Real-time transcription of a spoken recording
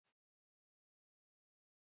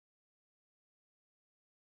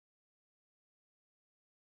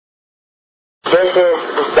This is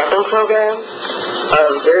the second program of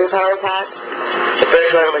Jury Power Talk. The first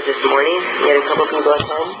one was this morning. We had a couple people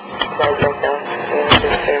attend. Besides myself and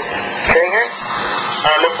Mr. Courier.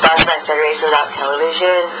 It's sponsored by Federation Without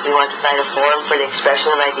Television. We want to find a forum for the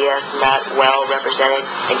expression of ideas not well represented,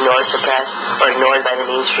 ignored, suppressed, or ignored by the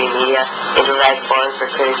mainstream media, and provide forums for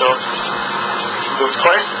critical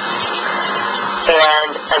discourse.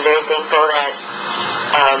 And I'm very thankful that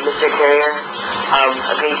Mr. Courier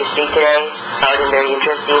agreed to speak today. Found him very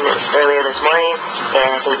interesting earlier this morning, and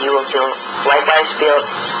I think you will likewise feel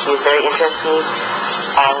he is very interesting.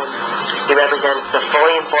 He represents the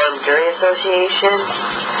Fully Informed Jury Association,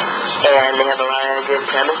 and they have a lot of good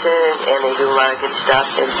premises, and they do a lot of good stuff,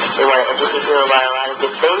 and they want to educate you about a lot of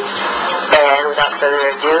good things. And without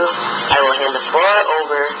further ado, I will hand the floor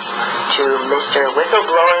over to Mr.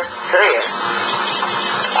 Whistleblower Courier.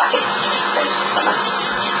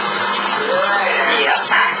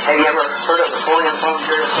 Have you ever heard of the Fully Informed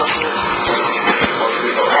Jury Association? Most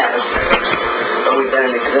people have. So we've been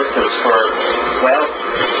in existence for, well,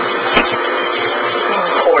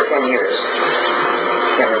 over 10 years.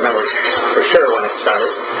 Can't remember for sure when it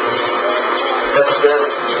started. But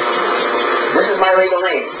this is my legal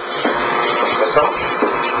name. Whistle.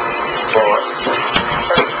 Blower.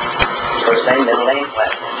 First name, middle name,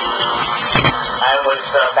 last name. I was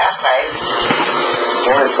baptized,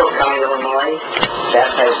 born in Cook County, Illinois,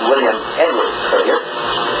 baptized William Edward Courier,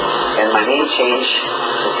 and my name change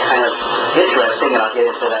is kind of interesting, and I'll get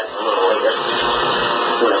into that a little later.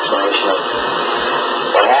 Do an explanation of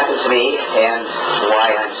what happened to me and why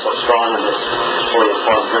I'm so strong in this Fully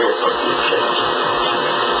Informed Jury Association.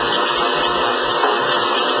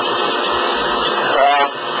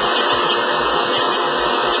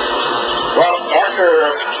 Well, after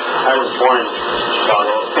I was born in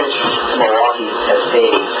Chicago, finished in Milwaukee as a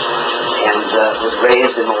baby, and was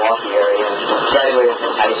raised in the Milwaukee area, and graduated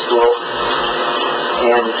from high school,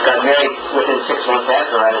 and got married within 6 months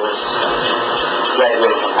after I was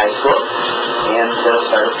graduated from high school, and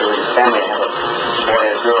started to raise a family. I have a boy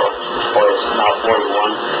and a girl. The boy is now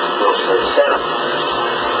 41, the girl is 37.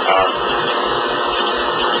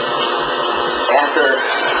 After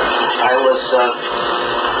I was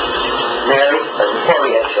married, but before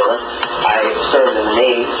we had children, I served in the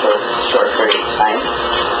Navy for a short period of time,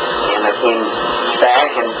 and I came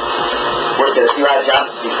back and worked at a few odd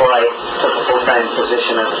jobs before I took a full-time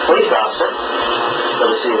position as a police officer for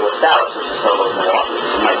the city of West Dallas, which is south of Milwaukee, as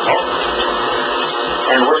you might know,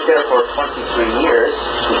 and worked there for 23 years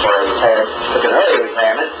before I retired. Took an early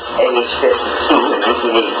retirement at age 52 in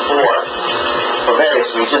 1984 for various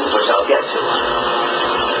reasons, which I'll get to.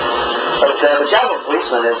 But the job of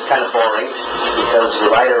policeman is kind of boring because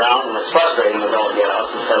you ride around and it's frustrating with all the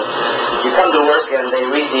out because you come to work and they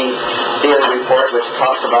read the daily report which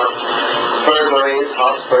talks about burglaries,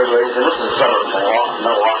 house burglaries, and this is a suburb of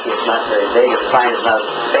Milwaukee. It's not very big. The crime is not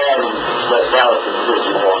as bad in West Dallas as it is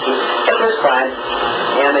in Milwaukee, but there's crime.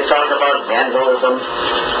 And they talk about vandalism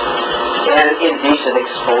and indecent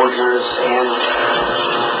exposures and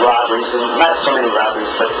robberies, and not so many robberies,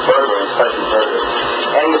 but burglaries, especially burglaries.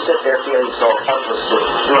 And you sit there feeling so helpless to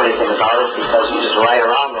do anything about it because you just ride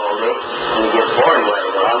around all day and it gets boring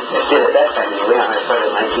riding around. It did at that time anyway. I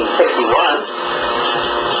started in 1961.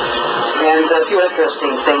 And a few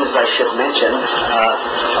interesting things I should mention.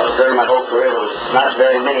 During my whole career, there was not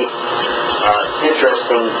very many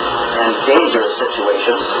interesting and dangerous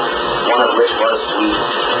situations, one of which was we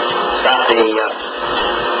stopped a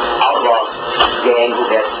outlaw gang who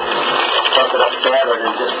had busted up tavern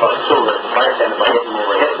and just about killed a bartender by hitting him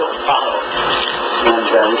over the head with a bottle. And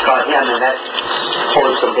we caught him, and that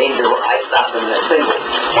posed some danger. I stopped him in a single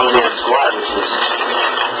one-man squad, which was,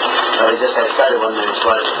 they just had started one-man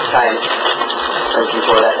squad at the time. And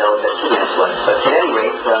before that, there was a two-man squad. But at any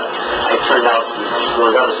rate, it turned out there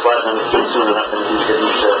was other squads on the team soon enough, and we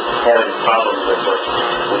didn't have any problems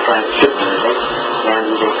with trying to shoot him. And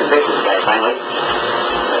they convicted the guy finally.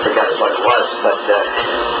 I forgot what it was, but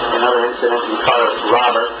another incident, we caught a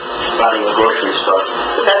robber robbing a grocery store.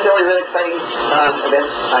 But that's the only really exciting event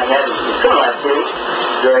I had in criminal activity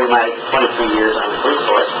during my 23 years on the police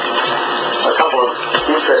force. A couple of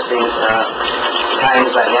interesting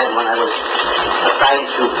times I had when I was assigned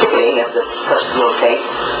to picketing at the Custodial tank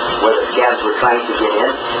where the scabs were trying to get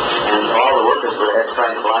in, and all the workers were there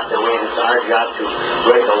trying to block their way, and it's our job to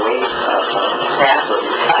break away path of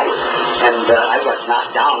these guys. And I got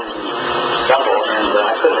knocked down in stumble, and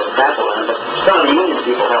I couldn't have trampled on them, but some of the union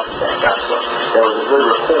people helped me back up, so there was a good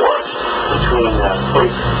rapport between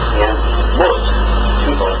police and most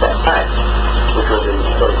people at that time, which was in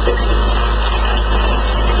the early 60s.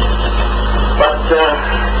 But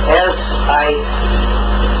as I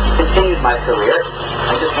continued my career.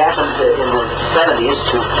 I just happened to, in the 70s,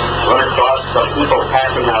 to run across some people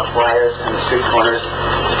passing out flyers on the street corners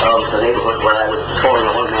of the neighborhood where I was patrolling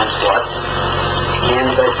a one-man squad.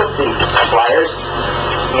 And I took the flyers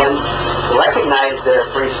and recognized their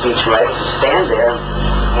free speech right to stand there and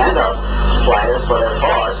hand out flyers for their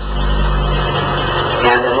cause.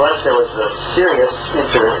 And unless there was a serious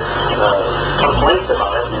complaint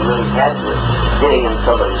about it, and they really had to getting in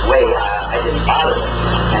somebody's way, I didn't bother them.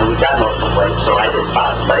 And we got no complaints, so I didn't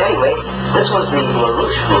bother. But anyway, this was the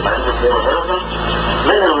LaRouche group. I don't know if you ever heard of them.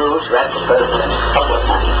 Lyndon LaRouche ran for president a couple of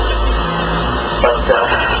times. But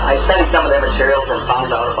I studied some of their materials and found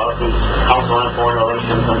out about the Council on Foreign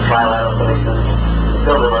Relations and Trilateral Commission, the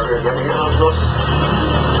Bilderberger. You ever hear of those?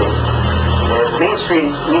 The mainstream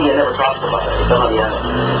media never talks about it. Some of the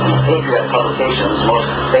patriot publications, most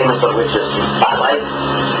famous of which is the Spotlight.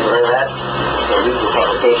 You heard of that? The weekly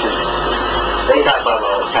publication. They talk about it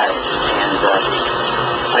all the time. And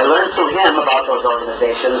I learned through him about those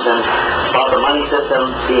organizations and about the money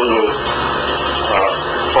system being a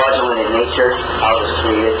fraudulent in nature. How it was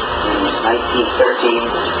created in 1913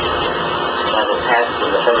 by the passage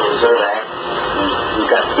of the Federal Reserve Act. You've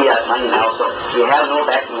got fiat money now, so you have no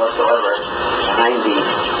backing whatsoever behind the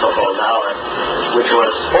so-called dollar, which was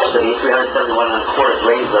supposed to be 371.25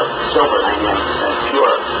 grains of silver, 99%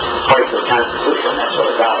 pure, according to the Constitution. That's what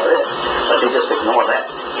a dollar is. But they just ignore that.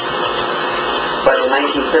 But in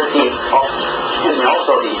 1913,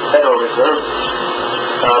 also the Federal Reserve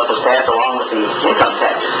was passed along with the income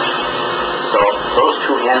tax. So those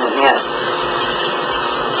two hand in hand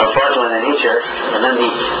are fraudulent in nature, and then the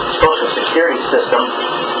Social Security system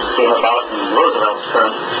came about in Roosevelt's term,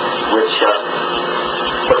 which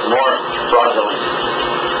put more fraudulent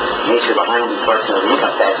nature behind the collection of the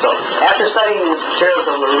income tax. So after studying the materials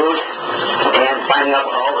of LaRouche and finding out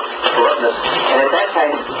all the corruptness, and at that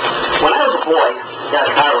time, when I was a boy, I got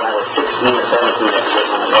a car when I was 16 or 17, I forget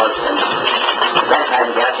when it was, and at that time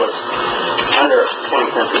gas was under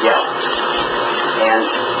 20 cents a gallon. And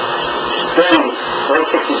during the late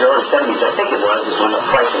 60s or early 70s, I think it was, is when the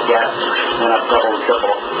price of gas went up double and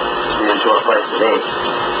triple into our price today.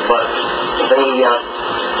 But the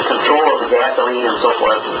control of the gasoline and so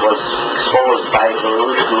forth was exposed by the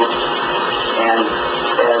LaRouche group and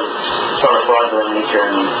as sort of fraudulent nature,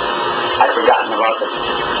 and I've forgotten about the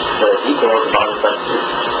details about it, but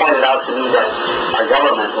it pointed out to me that our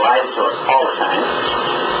government lied to us all the time.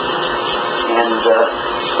 And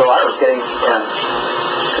so I was getting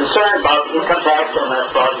concerned about income tax and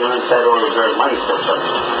that fraudulent Federal Reserve money system.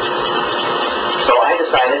 So I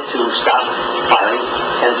decided to stop filing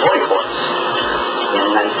 1040 forms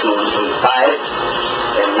in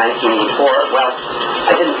 1985. In 1984, well,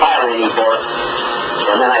 I didn't file any anymore,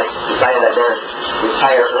 and then I decided I'd better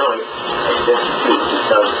retire early at 52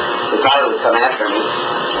 because they probably would come after me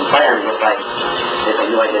and fire me if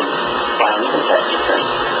they knew I didn't file income tax returns.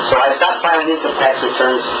 So I stopped filing income tax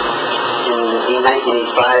returns in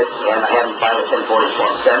 1985, and I haven't filed a 1040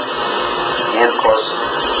 form since. And of course,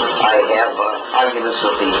 I have arguments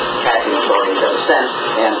with the taxing authorities ever since,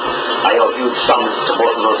 and I owe huge sums to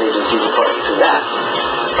both of those agencies according to that.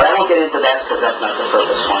 But I won't get into that because that's not the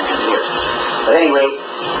purpose why I'm here. But anyway,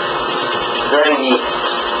 during the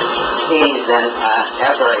 80s then,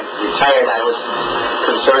 after I retired, I was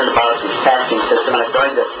concerned about the taxing system, and I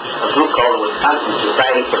joined a group called the Wisconsin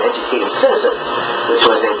Society for Educated Citizens, which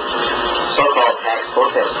was a so-called tax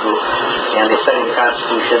protest group, and they study the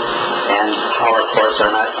Constitution and how our courts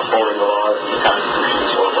are not upholding the laws and the Constitution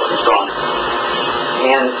and so forth and so on.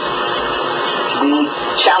 And we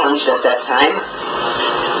challenged at that time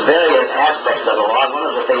various aspects of the law. One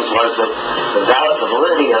of the things was that the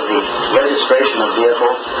validity of the registration of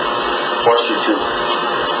vehicles forced you to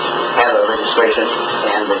have a registration,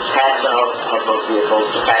 and the tax of those vehicles,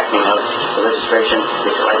 the taxing of the registration,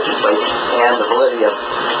 get your license plate, and the validity of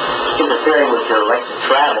interfering with your right to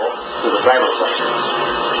travel through the driver's license.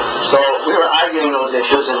 So we were arguing those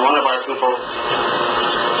issues, and one of our people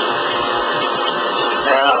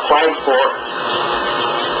applied for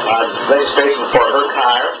registration for her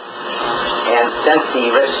car and sent the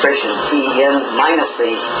registration fee in minus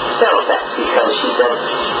the sales tax, because she said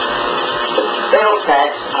the sales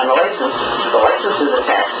tax on the license is a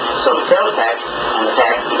tax, so the sales tax on the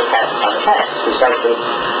tax is a tax on the tax, precisely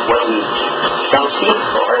what we dumped teeth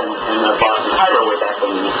for in the Boston Harbor way back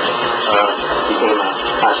when we became a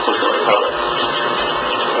constitutional republic.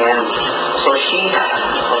 And so she,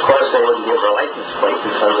 of course, they wouldn't give her a license plate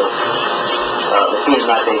because of the fees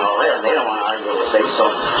not being all there, and they don't want to argue with things. So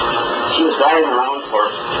she was driving around for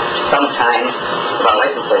some time without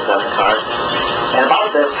license plates on her car, And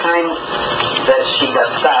about the time that she got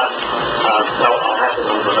stopped, I'll have to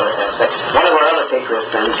go into another aspect. One of our other patriot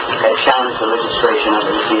friends had challenged the registration of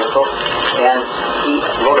his vehicle, and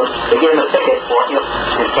they gave him a ticket for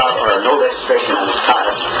or no registration on his car.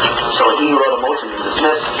 So he wrote a motion to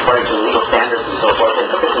dismiss according to legal standards and so forth, and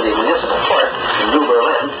took it to the municipal court in New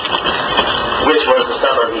Berlin, which was the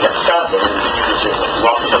suburb he got stopped in, which is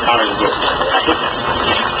Washington County district.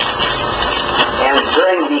 And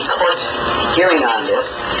during the court hearing on this,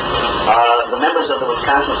 the members of the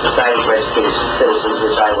Wisconsin Society for Educated Citizens,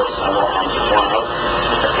 which I was one of,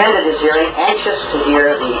 attended his hearing, anxious to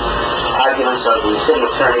hear the arguments of the city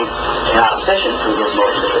attorney in opposition to his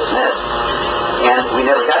motion to dismiss. And we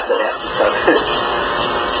never got to that because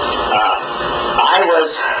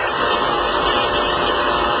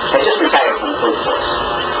I just retired from the police force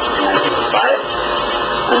in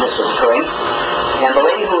 1985, and this was occurring. And the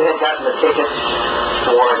lady who had gotten the ticket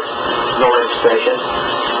for no registration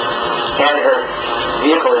had her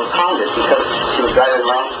vehicle impounded because she was driving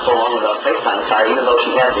around so long without plates on the car, even though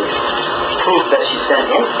she had the proof that she sent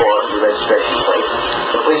in for the registration plate.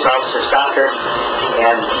 The police officer stopped her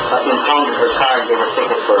and impounded her car and gave her a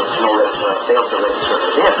ticket for failed to register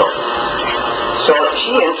her vehicle. So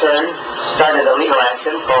she, in turn, started a legal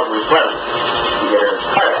action called repletion to get her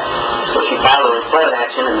car back. So she filed a repletion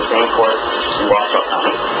action in the same court in Washoe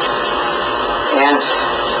County. And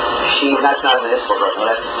that's not a municipal court, no,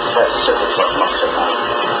 that's a circuit court in Washoe County.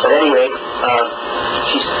 But at any rate,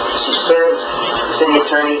 she served the city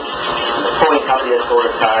attorney and the towing company that towed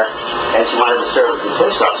her car, and she wanted to serve the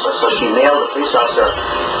police officer. So she mailed the police officer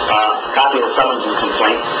a copy of the summons and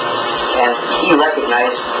complaint, and he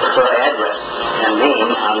recognized her address and name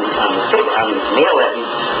on the ticket, on the mail that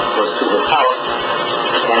was to his house,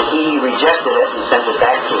 and he rejected it and sent it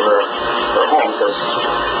back to her home because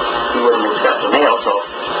he wouldn't accept the mail. So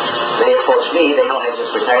they approached me. They know I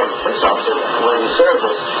just retired as a police officer. When he served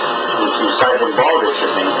us, Sergeant Baldrige,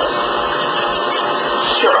 his name was.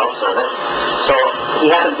 Sure, I'll serve it. So he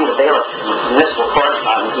happened to be the bailiff in the municipal court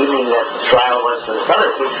on the evening that the trial was for this other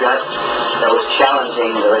patriot that was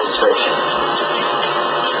challenging the registration.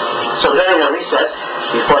 So during the recess,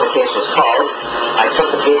 before the case was called, I took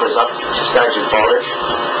the papers up to Sergeant Baldrige,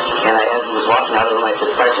 and as he was walking out of the room, I said,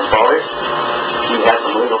 Sergeant Baldrige, you have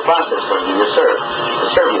some legal process for you to serve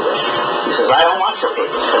you with. He says, I don't want your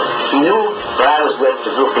papers. Because he knew that I was with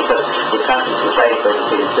the group because Wisconsin Society for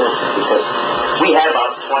Educated Citizens, because we had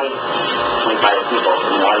about 20, 25 people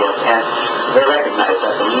in the audience, and they recognized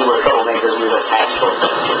us, and we were troublemakers, we were attached to us.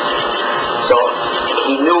 So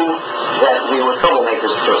he knew that we were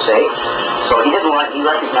troublemakers per se, so he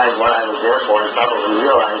recognized what I was there for, and probably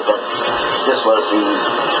realized that this was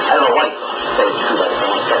I don't know what he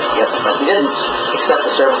thought, but he didn't accept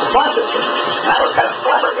the service of process. And I was kind of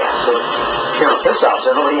flabbergasted. Here, a police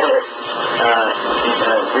officer, nobody ever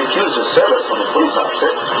refused his service from a police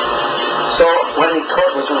officer. So when the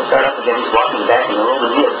court was going to start up again, he's walking back in the room,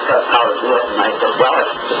 and we had discussed how to do it, and I said, well, I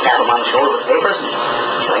just tap him on the shoulder with papers,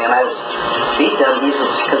 and I beat them, he's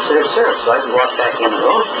considered served. So as he walked back in the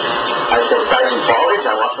room, I said, Sergeant Baldrige,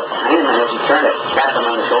 I walked up behind him, and as he turned, I tapped him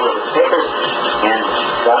on the shoulder with the papers, and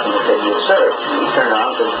got him and said, you're served. And he turned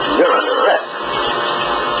around and said, you're under arrest.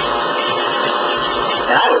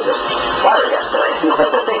 And I was just flabbergasted. I didn't know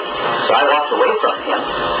what to think. So I walked away from him,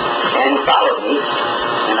 and he followed me,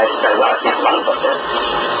 and I said, well, I can't run from this.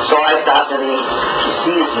 So I stopped, and he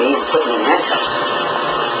seized me and put me in handcuffs.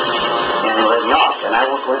 And he let me off. And I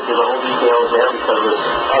won't go into the whole details there because there's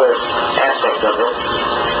other aspects of it.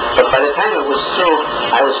 But by the time it was through,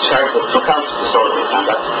 I was charged with 2 counts of disorderly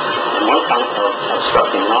conduct and 1 count of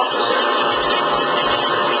obstructing an officer.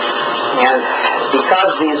 And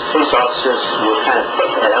because these police officers were kind of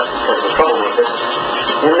ticked at us because of the troublemakers,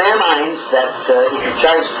 in their minds that if you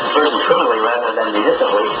charge the person criminally rather than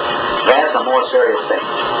municipally, that's a more serious thing.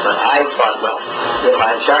 But I thought, well, if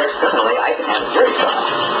I'm charged criminally, I can have a jury trial.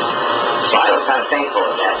 So I was kind of thankful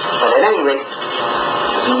of that. But at any rate,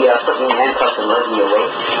 he put me in handcuffs and led me away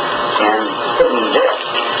and put me in jail.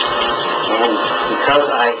 And because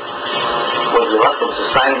I was reluctant to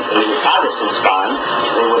sign a recognizance bond,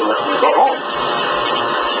 they wouldn't let me go home.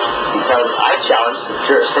 Because I challenged the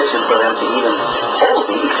jurisdiction for them to even hold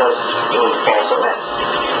me because it was a false arrest.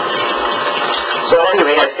 So at any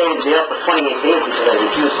rate, I stayed in jail for 28 days because I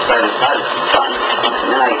refused to sign a recognizance bond. And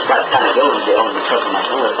then I got kind of ill in jail, and because of my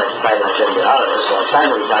illness, I decided I couldn't get out of there. So I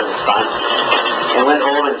signed a recognizance bond and went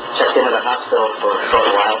home and checked into the hospital for a short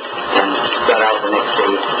while and got out the next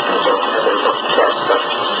day and took the test.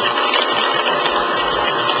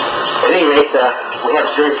 At any rate, we have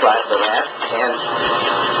jury trial for that, and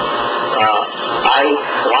I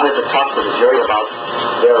wanted to talk to the jury about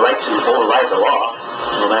their right to override the law,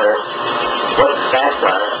 no matter what the facts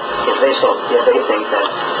are. If they think that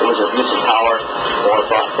it was abuse of power, or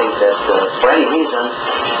think that for any reason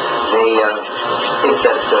they think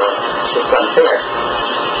that it's unfair,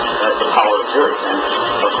 that's the power of juries. And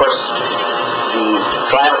of course, the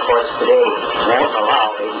trial courts today won't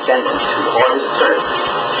allow a defendant or his attorney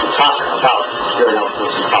to talk about jury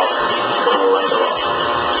nullification power to override the law.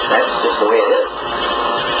 That's just the way it is.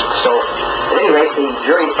 So, at any rate, the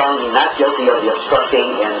jury found me not guilty of the obstructing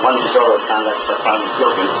and one disorderly conduct, but found me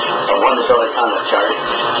guilty of one disorderly conduct charge.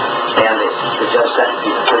 And the judge sentenced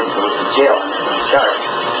me to 30 days in jail on that charge.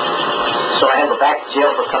 So I had to go back to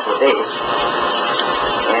jail for a couple of days.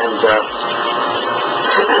 And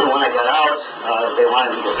when I got out, they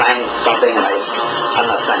wanted me to sign something, and I'm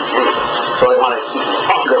not signing anything. So they wanted to keep me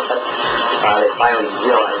longer, but they finally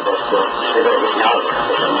realized that they better get me out of there.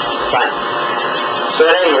 They couldn't sign. So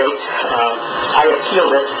at any rate, I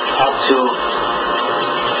appealed it up to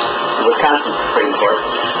the Wisconsin Supreme Court,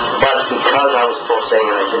 but because I was pro se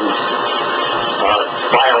and I didn't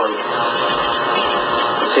file a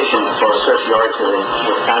petition for certiorari to the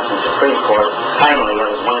Wisconsin Supreme Court timely, I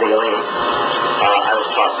was 1 day late, I was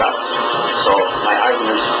tossed out. So my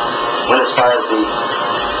arguments went as far as the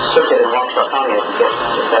circuit in Waukesha County. I could get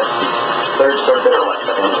that third circuit or what,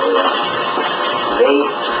 but anyway, they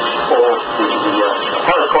told the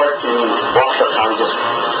appellate court in Waukesha County just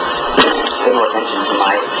paid no attention to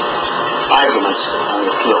my arguments on the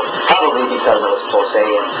appeal. Probably because I was pro se,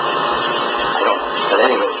 and I don't know. But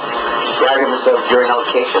anyway, the arguments of jury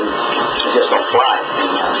nullification just don't fly.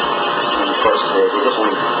 And of course, they just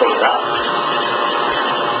won't take it out.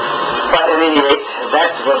 But at any rate,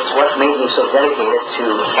 that was what made me so dedicated to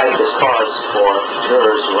fight this cause for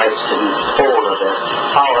jurors' rights to be told of their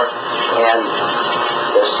power and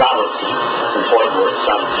their sovereignty. That's an important word,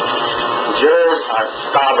 sovereignty. Jurors are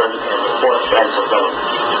sovereign as the fourth branch of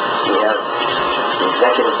government. We have the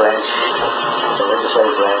executive branch, the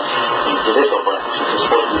legislative branch, and the judicial branch, which is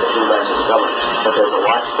supposed to be the two branches of government. But there's the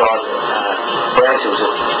watchdog branches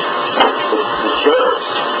of the jurors.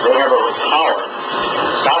 They have a power,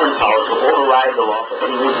 sovereign power, to override the law for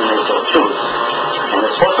any reason they so choose. And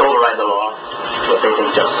they're supposed to override the law if they think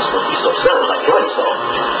justice will be so served by doing so.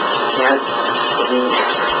 And the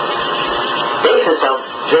basis of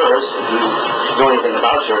jurors, if you know anything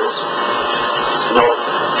about jurors, you know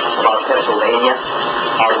about Pennsylvania,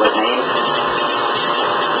 hardwood name.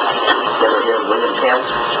 You ever hear of William Penn?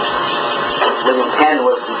 William Penn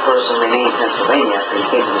was the first to remain in Pennsylvania after he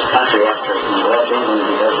came to this country after he left England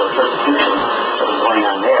because of persecution that was going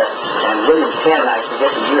on there. And William Penn, I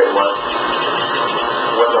forget the year it was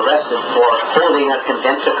arrested for holding a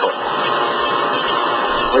conventicle.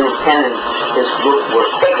 William Penn and his group were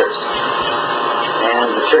Quakers.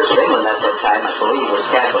 And the Church of England at that time, I believe, was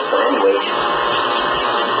Catholic, but anyway,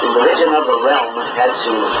 the religion of the realm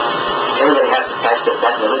everybody has to practice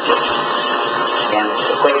that religion. And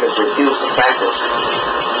the Quakers refused to practice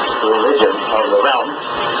the religion of the realm,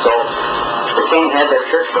 so the king had their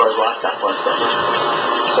church doors locked up one day.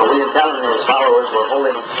 So William Penn and his followers were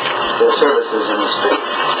holding their services in the street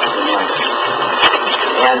in London.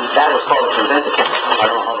 And that was called a conventicle. I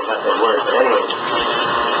don't know how they got that word, but anyway,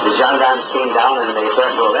 the gendarmes came down and they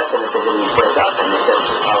threatened to arrest them if they didn't break up. And they said,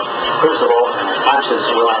 first of all, conscience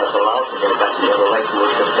will not allow us to get back to the other right to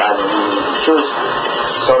worship God and whom you choose.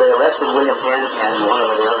 So they arrested William Penn and one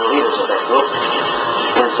of the other leaders of that group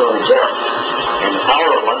and threw them in jail. And the Tower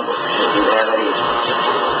of London, if you have any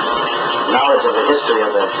knowledge of the history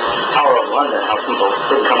of the Tower of London, how people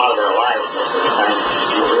didn't come out of their lives most of the time,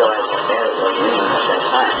 you realize how bad it was in England at that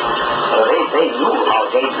time. So they knew how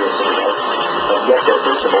dangerous it was, but yet their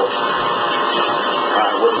principles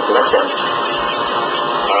wouldn't let them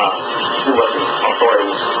do what the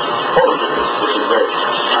authorities told them to do, which is very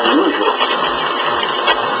unusual.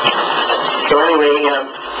 So anyway,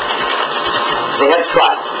 they had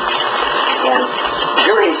trial. And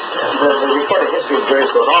juries, the recorded history of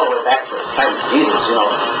juries goes all the way back to the time of Jesus. You know,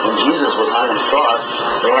 when Jesus was hung on the cross,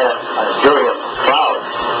 they had a jury of crowds.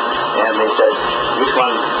 And they said, which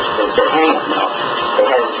one, they said, hang him, you know. They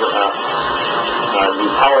had the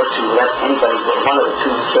power to let anybody, one of the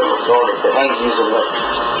two criminals go. They said, hang Jesus, let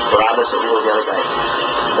Barabbas or you or the other guy.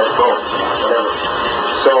 Let's go, whatever.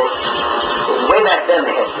 So, way back then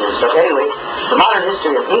they had juries. But anyway, the modern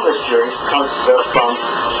history of English juries comes from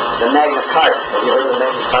the Magna Carta. Have you heard of the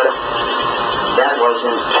Magna Carta? That was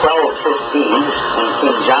in 1215 when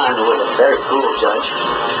King John, who was a very cruel judge,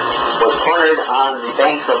 was cornered on the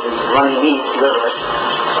banks of the running Mead River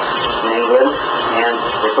in England and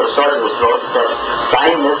they put a sword to his throat and said,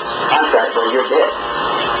 sign this contract or you're dead.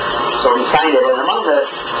 So he signed it, and among the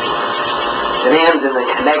demands in the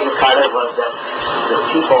Magna Carta was that the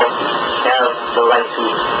people have the right to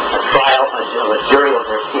a trial, a jury of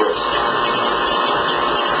their peers.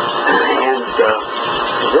 And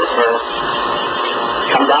this has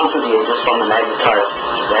come down through the ages from the Magna Carta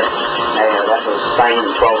that was signed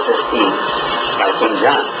in 1215 by King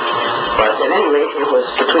John. But at any rate, it was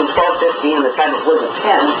between 1215 and the time of William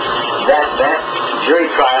Penn that jury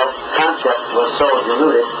trial concept was so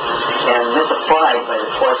diluted and misapplied by the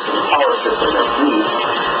courts and the power system that we,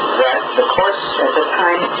 that the courts at the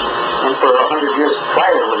time, and for 100 years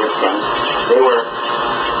prior to William Penn, they were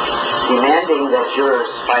demanding that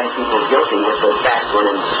jurors find people guilty if the facts were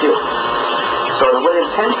in dispute. So the William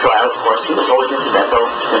Penn trial, of course, he was always conventical.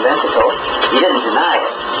 He didn't deny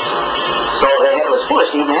it. So it was foolish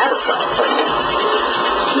to even have a trial. But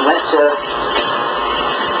he went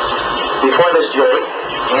before this jury,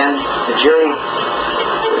 and the jury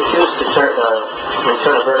refused to return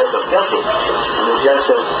a verdict of guilty. And the judge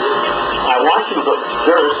says, I want you to go,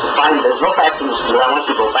 jurors, to find there's no facts in this dispute. I want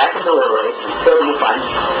you to go back and deliberate until you find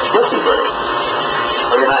guilty verdict,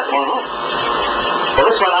 or you're not going home. Well,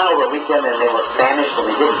 this went on over a weekend, and they were famished, and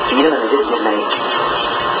they didn't feed them, and they didn't give them any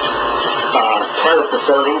toilet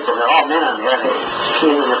facilities, and they're all men on there, and they're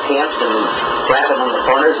peeing in their pants and grabbing in the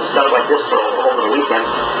corners and stuff like this for over the weekend,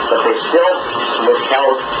 but they still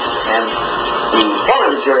withheld, and the former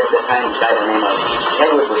of the jury at that time was a guy by the name of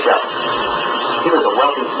Edward Rochelle. He was a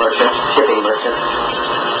wealthy merchant, shipping merchant,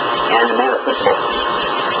 and a man of principle.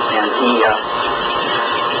 And he,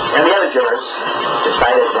 and the other jurors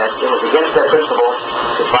decided that it was against their principle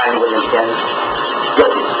to find William Penn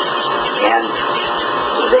guilty. And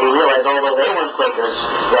they realized, although they weren't Quakers,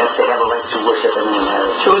 that they have a right to worship in any manner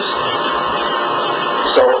they choose.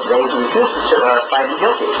 So they refused to find him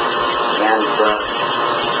guilty. And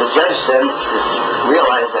the judge then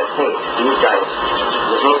realized that, hey, these guys,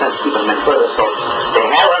 there's no sense keeping them in further, so they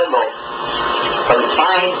had to let him go. But he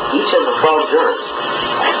fined each of the 12 jurors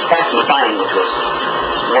a hefty fine, which was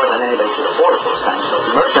more than anybody could afford at those times. So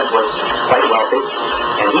the merchant was quite wealthy,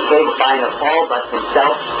 and he paid a fine of all but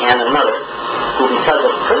himself and another, who, because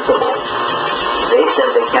of principle, they said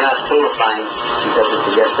they cannot pay a fine because it's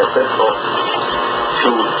against their principle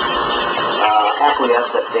to acquiesce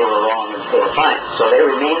that they were wrong and pay a fine. So they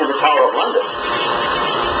remained in the Tower of London.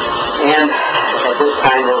 And at this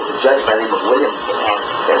time there was a judge by the name of William,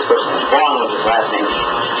 this person Vaughan was his last name.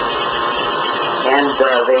 And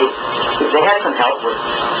they had some help with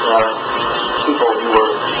people who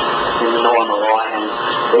were in the know on the law, and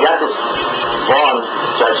they got this Vaughan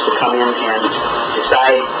judge to come in and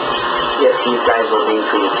decide if these guys were being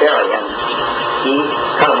treated fairly, and he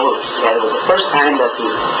cut them loose. And it was the first time that the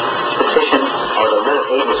petition or the writ of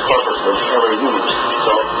habeas corpus was ever used.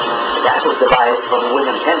 So that was devised from the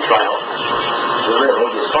William Penn trial, the writ of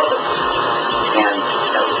habeas corpus. And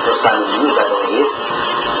that was the first time it was used, I believe.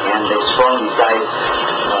 And they swung these guys,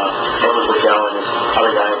 Edward Rochelle and this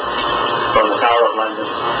other guy, from the Tower of London,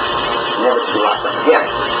 never to be locked up again.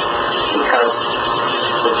 Because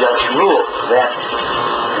the judge ruled that,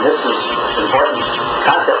 and this is an important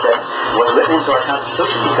concept that was written into our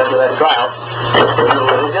Constitution because of that trial, freedom of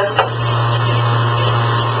religion,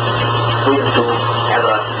 freedom to have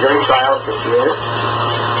a jury trial for years,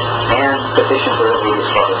 and petition for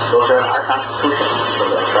habeas corpus. Those are in our Constitution for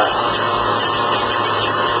that trial.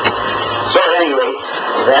 So at any rate,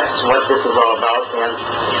 that's what this is all about, and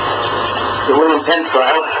the William Penn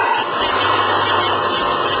trial.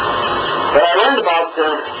 But I learned about the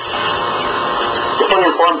Fully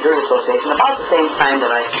Informed Jury Association about the same time that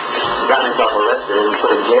I got myself arrested and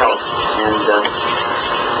put in jail, and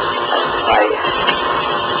I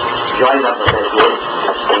joined up with that group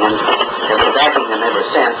and have been backing them ever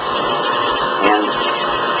since. And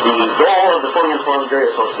the goal of the Fully Informed Jury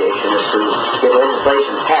Association is to get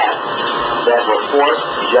legislation passed that will force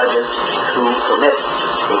judges to permit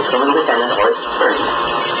a criminal defendant or its attorney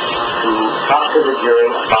to talk to the jury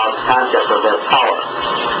about the concept of their power,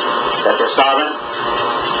 that they're sovereign,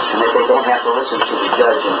 and that they don't have to listen to the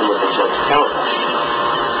judge and do what the judge tells them.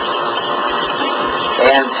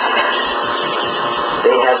 And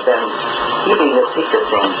they have been keeping this secret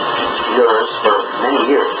from jurors for many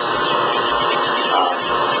years.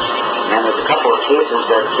 And there's a couple of cases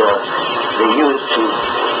that they use to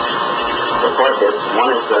support this. One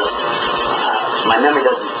is my memory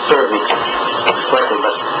doesn't serve me correctly,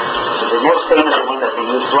 but the most famous one that they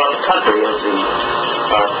use throughout the country is the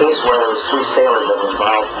case where there was 3 sailors that were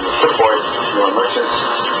involved in the shipboard, merchants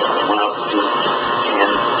went out to sea,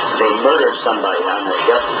 and they murdered somebody on their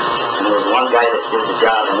ship, and there was one guy that did the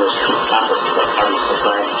job, and there was two accomplices that punished the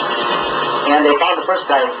crime. And they found the first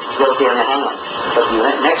guy guilty and they hung him. But the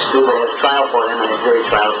next two, they had a trial for him, and a jury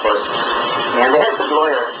trial for him. And they had the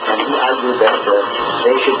lawyer, and he argued that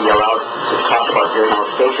they should be allowed to talk about jury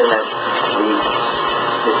notification, that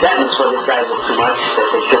the sentence for this guy was too much, that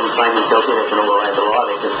they shouldn't find him guilty, they can override the law,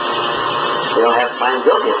 they don't have to find him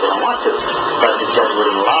guilty if they don't want to. But the judge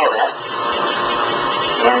wouldn't allow that.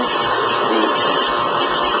 And the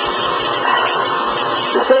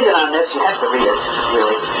decision on this, you have to read it,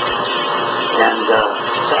 really, and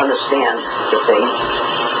to understand the thing.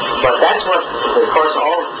 But that's what the courts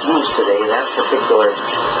all use today, that particular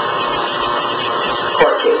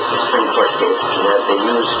court case, the Supreme Court case, that they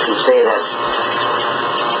use to say that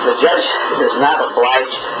the judge is not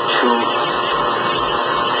obliged to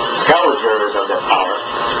tell the jurors of their power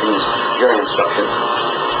in these jury instructions.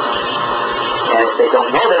 And if they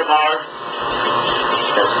don't know their power,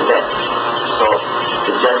 that's too bad. So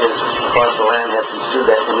the judges across the land have construed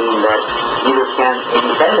that to mean that neither can a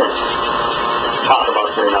defendant talk about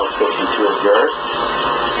jury notification to his jurors,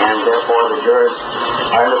 and therefore the jurors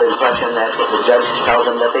are under the impression that if the judge tells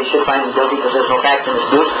them that they should find him guilty because there's no fact in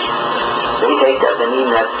dispute, they take that to mean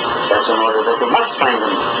that that's an order that they must find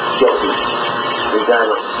him guilty,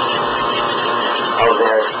 regardless of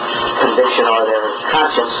their conviction or their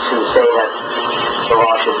conscience to say that the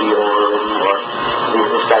law should be overridden or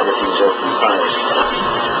this guy that deserves to be punished.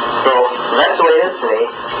 So that's the way it is today,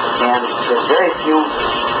 and there's very few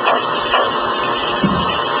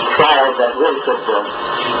trials that really could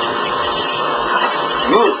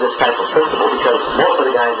use this type of principle, because most of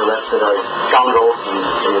the guys arrested are scoundrels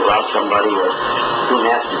and they rob somebody or do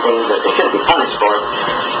nasty things that they shouldn't be punished for.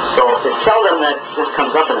 So it's seldom that this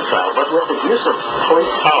comes up in a trial, but with the use of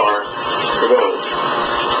police power today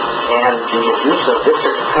and the abuse of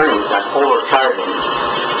district attorneys on overcharging,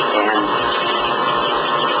 and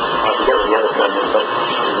I forget what the other term is, but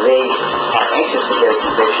they are anxious to get a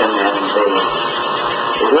conviction, and they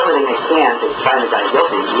do everything they can to find the guy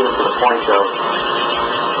guilty, even to the point of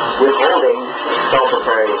withholding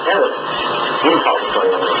exculpatory evidence, inculpatory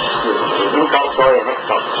evidence, inculpatory and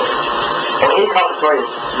exculpatory. Well, inculpatory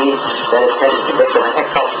means that it tends to convict them, and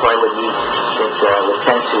exculpatory would mean it would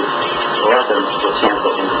tend to lessen the chance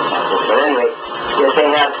of inculpatory. But anyway, if they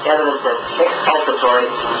have evidence that's exculpatory,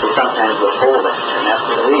 they sometimes withhold it, and that's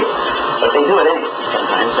illegal. But they do it anyway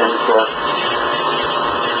sometimes, and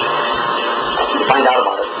you find out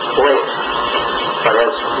about it later. But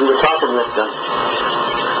as we were talking with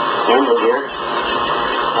Daniel here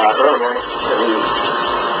earlier, the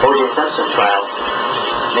O.J. Simpson trial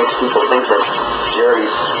makes people think that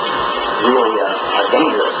juries really are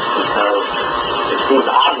dangerous, because it seems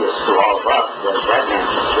obvious to all of us that that man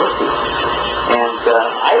was guilty. And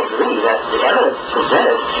I agree that the evidence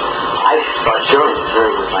presented, I thought surely the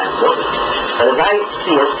jury would find him guilty. But as I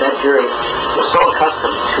see it, that jury was so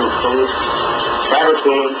accustomed to police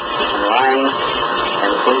fabricating and lying, and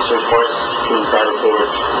the police reports being fabricated,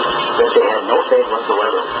 that they had no faith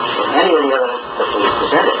whatsoever in any of the evidence that police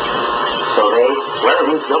presented. So they, whether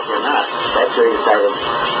he was guilty or not, that jury decided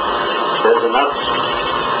there's enough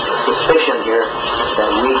suspicion here that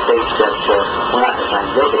we think that we're not going to find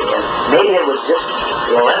him guilty. And maybe it was just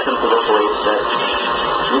a lesson to the police that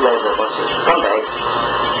you guys are a bunch of scumbags,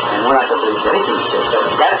 and we're not going to believe anything you say. So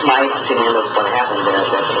that's my opinion of what happened there at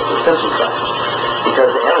the Simpson trial.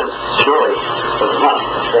 Because the evidence surely was enough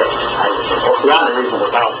that I would say, beyond a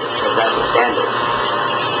reasonable doubt, because that's the standard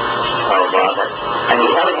of that. I mean,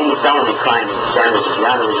 any felony crime standard is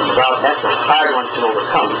beyond a reasonable doubt. That's a hard one to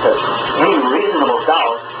overcome, because any reasonable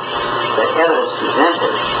doubt that evidence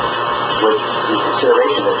presented would be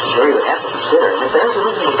consideration that the jury would have to consider. And if there's a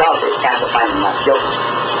reasonable doubt, they have to find him not guilty.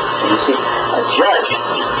 And you see, a judge,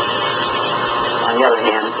 on the other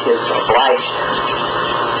hand, is obliged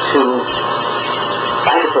to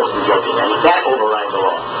find a person guilty, and that overrides the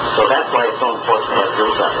law. So that's why it's so important to have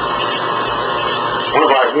jury trials. One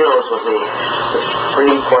of our heroes was the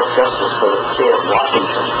Supreme Court Justice for the state of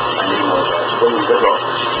Washington, by the name of William Goodloe.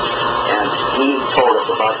 And he told us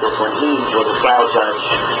about this when he was a trial judge,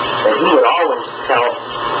 that he would always tell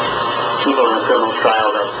people in a criminal trial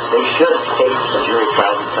that they should take a jury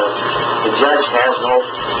trial, because the judge has no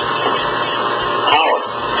power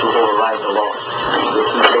to override the law. If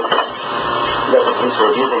he thinks that the police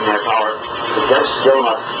were abusing their power, the judge still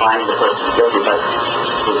must find the person guilty, but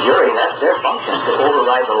the jury, that's their function, to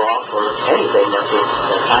override the law for anything that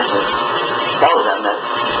their conscience tells them that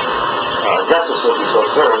justice will be so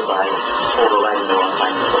served by overriding the law and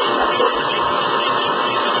finding the person not guilty.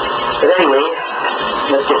 But anyway,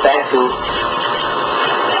 let's get back to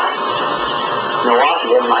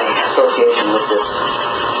Milwaukee in my association with this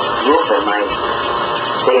group and my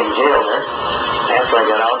stay in jail there after I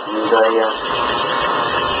got out, and I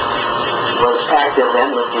was active then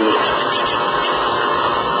with the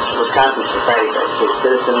Wisconsin Society of Educated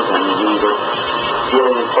Citizens, and we were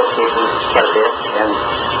dealing in court cases quite a bit. And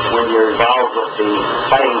when you're involved with the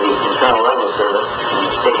fighting the Internal Revenue Service and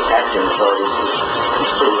the state taxing authorities,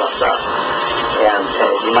 it's pretty rough stuff. And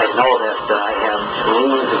you might know that I have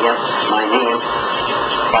liens against my name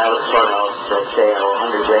filed at the courthouse that say I owe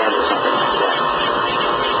 $100,000 or something like that.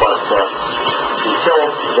 But until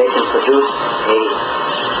they can produce a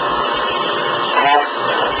tax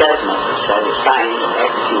assessment that is signed and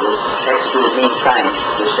executed means signed,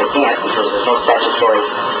 which they can't because there's no statutory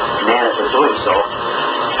manner for doing so,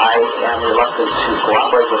 I am reluctant to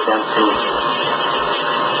cooperate with them to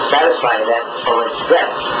satisfy that alleged debt.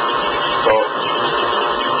 So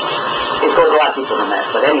it goes a lot deeper than that.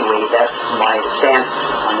 But anyway, that's my stance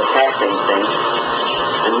on the taxing thing.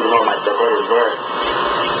 And even though the debt is there,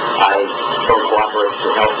 I don't cooperate to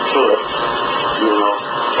help pay it. You know,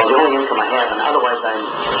 well, the only income I have, and otherwise I'm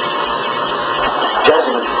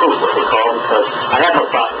judgment proof, what they call, because I have no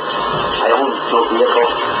property. I own no vehicle.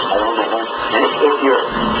 I own my home. And if your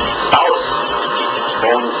spouse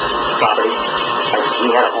owns property, like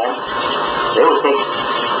we had a home, they would take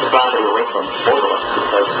the property away from both of us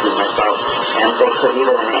because he's my spouse. And they could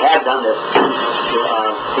even, and they have done this,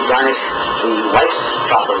 to garnish the wife's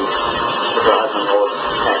property if her husband owes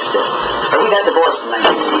tax debt. But we got divorced in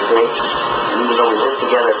 1983, and even though we live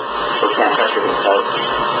together, we can't touch her because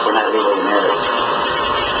we're not legally married.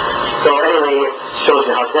 So anyway, it shows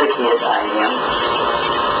you how dedicated I am.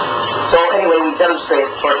 So anyway, we demonstrated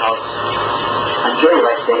at the courthouse on jury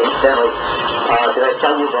rights day. Incidentally, did I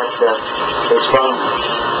tell you that they sprung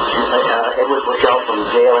Edward Bushell from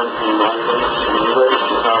jail in England?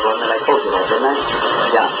 I told you that, didn't I?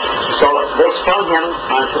 Yeah. So they sprung him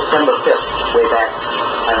on September 5th, way back,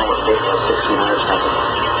 I don't know what date it was, 1600 or something.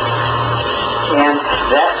 And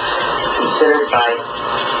that's considered by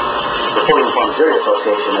the Fully Informed Jury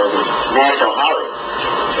Association as a national holiday.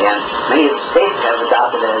 And many of the states have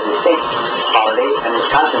adopted it as a state holiday, and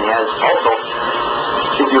Wisconsin has also.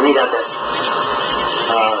 If you read out that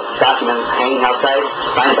document hanging outside,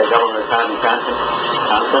 signed by Governor Tommy Johnson,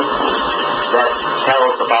 that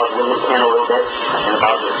tells about William Penn a little bit, and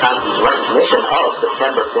about Wisconsin's recognition of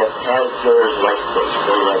September 5th as Jurors' Rights Day,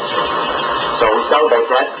 Jury Rights Day. So we celebrate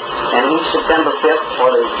that, and each September 5th, for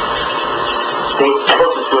the state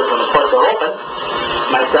closest to it when the courts are open,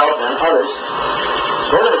 myself and others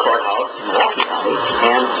go to the courthouse in Milwaukee County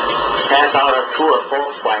and pass out our tour of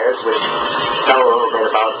full flyers, which tell a little bit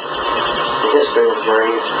about the history of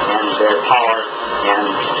juries and their power and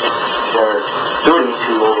their duty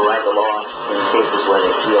to override the law in cases where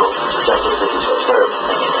they feel justice isn't so served.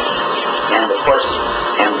 And of course,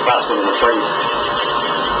 and prosecuting attorneys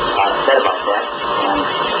said about that, and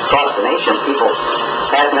across the nation, people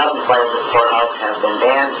passing out in flyers at the courthouse have been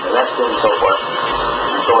banned, arrested, and so forth,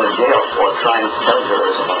 and thrown in jail for trying to tell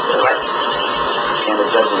jurors about their rights. And the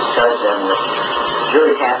judges charge them with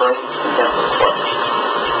jury tampering and contempt of court.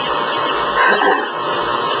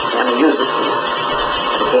 And we use the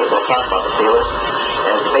case I'll talk about the Taylor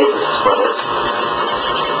as the basis for this,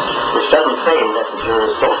 which doesn't say that the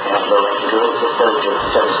jurors don't have the right to do it, it just says that the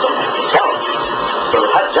judges don't have to tell them. So the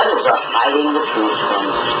judges are hiding the truth from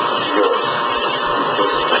jurors.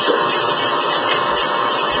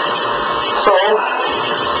 So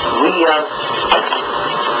we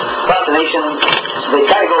across the nation, they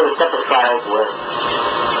try to go to separate trials where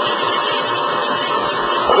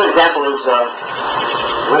a good example is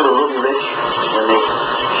remember Ruby Ridge when they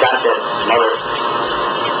shot that mother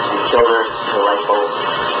and killed her with a rifle,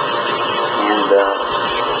 and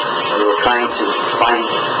they were trying to find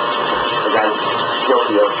the guy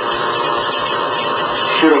guilty of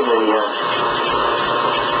shooting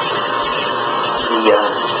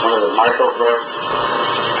one of the marshals there.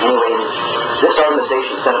 Anyway, this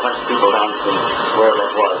organization sent a bunch of people down to wherever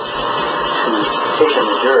that was to petition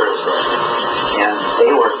the jurors there, and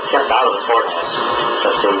they were kept out of the courthouse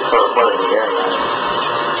because they sort of flooded the area.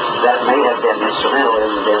 That may have been instrumental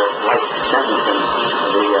in their life sentence and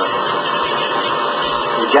the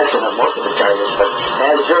rejection of most of the charges, but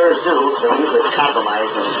as jurors do, they usually compromise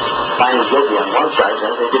and find them guilty on one charge,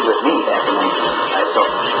 as they did with me back in 1995. So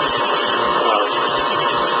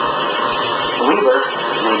Weaver,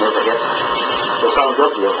 his name is, I guess, was found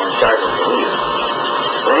guilty of one charge, I believe.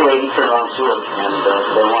 But anyway, he turned around to him, and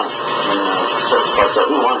they won in certain parts. So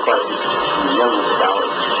he won quite millions of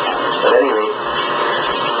dollars. But anyway,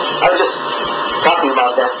 I was just talking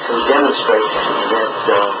about that to demonstrate that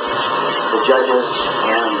the judges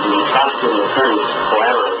and the prosecuting attorneys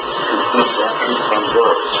collaborate to keep that truth from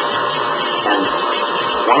jurors. And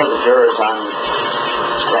one of the jurors on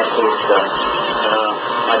that case,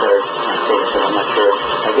 I better not say this, but I'm not sure.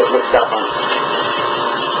 I get mixed up on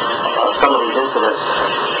some of these incidents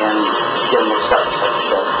and get mixed up.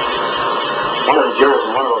 But one of the jurors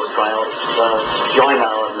in one of those trials joined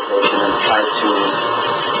our organization and tried to,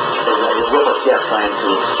 is with us yet, trying to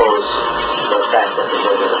expose the fact that the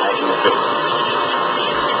judges are hiding the truth.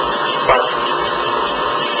 But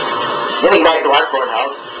getting back to our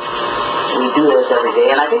courthouse, we do this every day,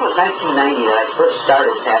 and I think it was 1990 that I first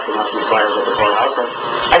started passing out these flyers at the courthouse, and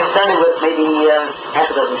I started with maybe half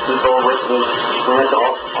a dozen people with me. We went to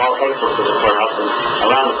all exits of the courthouse and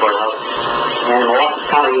around the courthouse. And in Milwaukee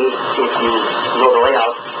County, if you know the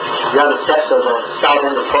layout, you're on the steps of the south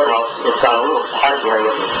end of the courthouse. It's on a little park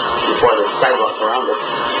area before the sidewalk around it.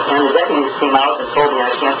 And the deputies came out and told me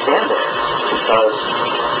I can't stand there because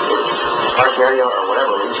it's a park area or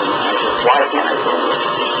whatever reason. And I said, why can't I stand there?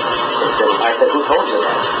 I said, who told you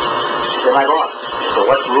that? She said, my boss. So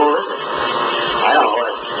what rule is it? I don't know.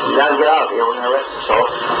 You got to get out of here. We're going to arrest you. So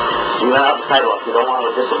we went out the sidewalk. You don't want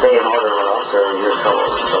to disobey an order or else you're in trouble.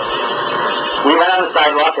 So we went on the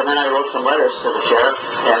sidewalk, and then I wrote some letters to the sheriff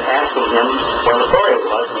and asking him what authority it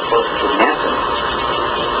was, and of course he didn't answer.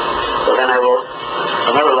 So then I wrote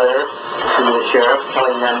another letter to the sheriff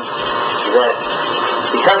telling them that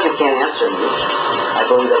because you can't answer me, I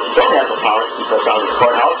believe that you don't have the power to keep us out of the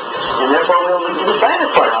courthouse, and therefore we'll leave you inside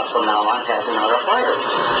the courthouse from now on, passing out our flyers.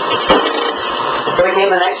 So we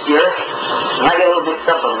came the next year, and I get a little mixed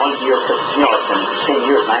up on 1 year, because, you know, it's been 10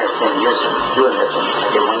 years, 9 or 10 years of doing this, and I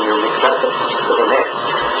get 1 year mixed up with the next.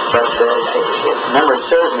 But if memory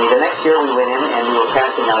serves me, the next year we went in and we were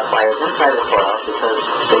passing out flyers inside the courthouse because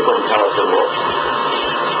they couldn't tell us the rules.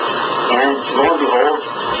 And lo and behold,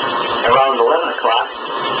 around 11 o'clock,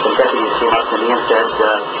 the deputies came up to me and said,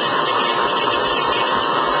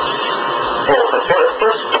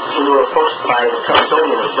 first we were approached by the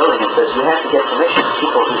custodian of the building and says, you have to get permission.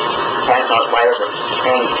 People who pass out flyers or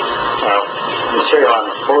hang material on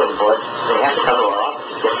the bulletin board, they have to come to our office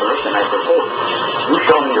to get permission. I said, hey, you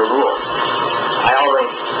show me your rule. I already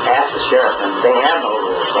asked the sheriff, and they have no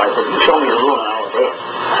rules. So I said, you show me the rule and I'll obey it.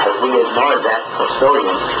 But we ignored that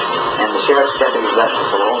custodian, and the sheriff's deputies left us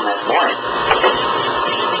alone that morning.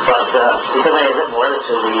 But because I had written a letter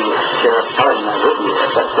to the sheriff telling him I would be there.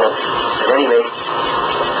 But at any rate,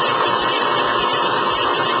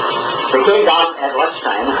 they came down at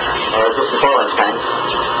lunchtime, or just before lunchtime,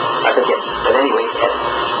 I forget. But anyway, at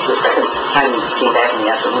the second time he came back in the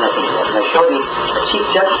afternoon, I think it was, and they showed me the chief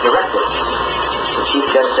judge's directive. The chief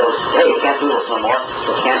judge says, hey, you can't do this no more.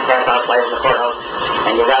 You can't pass out flyers in the courthouse,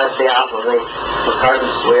 and you got to stay off of the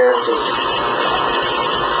McCartney Square to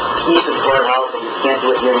east of the courthouse, and you can't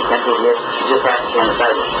do it here, you can't do it here. You just have to stand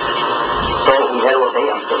beside it. So we had to obey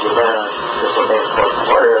him, because you better disobey the court's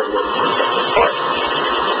order or you'll check the court.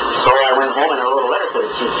 So I went home and I wrote a letter to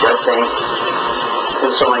the chief judge saying,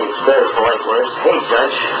 in so many very polite words, hey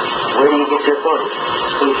judge, where do you get your authority?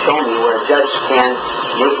 Please show me where a judge can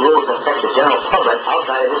make rules that affect the general public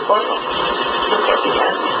outside of his courtroom. Of course he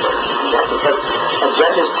can't. That's because a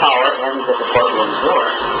judge's power ends at the courtroom's door.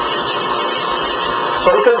 So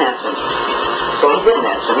he couldn't answer me. So he didn't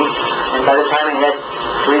answer me. And by the time I had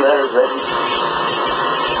 3 letters written,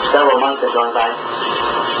 several months had gone by,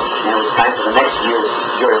 and it was time for the next year's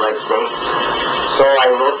jury rights day. So I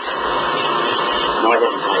wrote, no I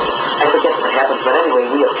didn't, I forget what happened, but anyway,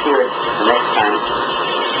 we appeared the next time,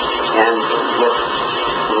 and with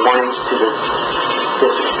warnings to the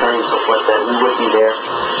district attorney and so forth that we would be there,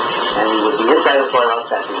 and we would be inside the courthouse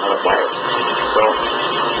passing out flyers. So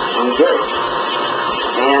we did.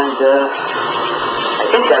 And I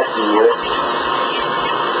think that's the year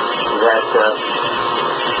that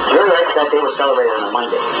jury rights that day was celebrated on a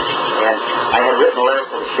Monday. And I had written a letter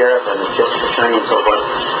to the sheriff and the district attorney and so forth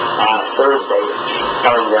on a Thursday,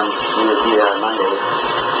 telling them we would be there on Monday.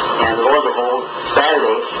 And lo and behold,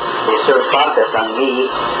 Saturday, they served process on me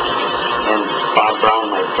and Bob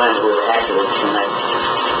Brown, my friend, who was an activist in that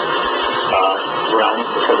realm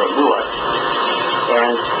because they knew us.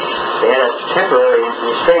 And they had a temporary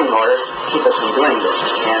restraining order to keep us from doing this.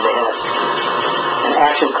 And they had an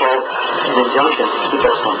action called an injunction to keep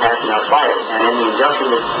us from passing out flyers. And in the injunction,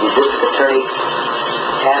 the district attorney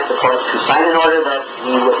asked the court to sign an order that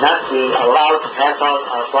we would not be allowed to pass out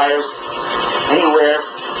our flyers anywhere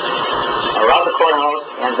around the courthouse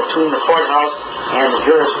and between the courthouse and the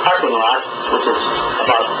jurors' parking lot, which is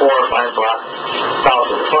about 4 or 5 blocks south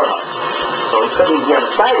of the courthouse. So we couldn't even be on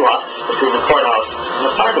the sidewalk between the courthouse and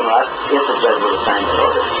the parking lot if the judge would have signed the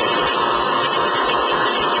order.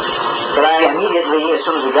 But I immediately, as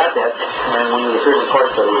soon as we got that, and when we appeared in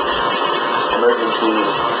court for the emergency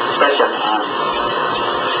session on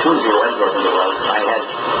Tuesday or Wednesday, I think it was, I had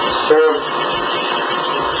served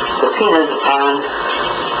subpoenas upon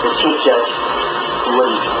the chief judge who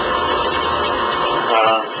wouldn't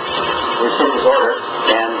rescind his order,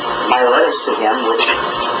 and my letters to him, which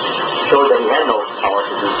showed that he had no power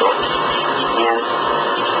to do so. And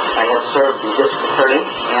I had served the district attorney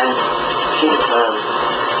and Chief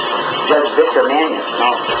Judge Victor Mannion.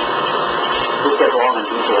 Now, this gets long in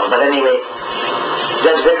detail, but anyway,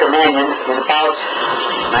 Judge Victor Mannion, in about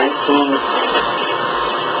 1950s,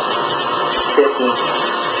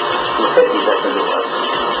 I think it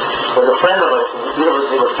was a friend of a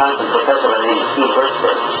University of Wisconsin professor by the name of Steve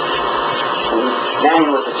Hertzberg.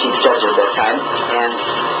 Mannion was the chief judge at that time, and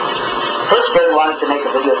Hertzberg wanted to make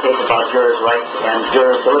a videotape about jurors' rights and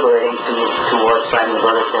jurors deliberating towards signing the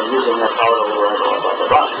verdict and using their power to override blah, blah, blah,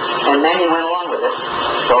 blah. And Mannion went along with it.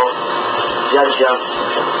 So, Judge,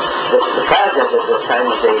 the trial judge at this time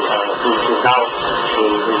was who's now a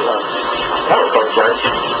appellate court judge.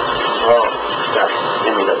 Oh, gosh,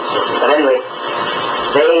 Henry doesn't. But anyway,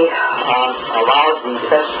 they allowed the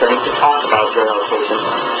defense attorney to talk about jury allocation.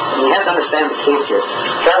 And you have to understand the case here.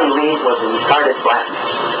 Charlie Reed was a retarded black man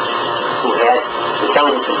who had a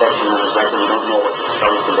felony conviction on his record. We don't know what the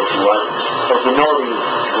felony conviction was. But if you know the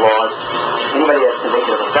laws, anybody that's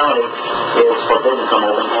convicted of a felony is forbidden from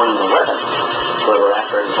owning a weapon for the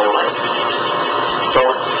after his whole life. So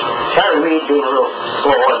Charlie Reed, being a little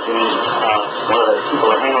slow and being one of the people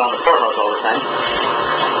that hang around the courthouse all the time,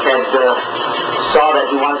 had saw that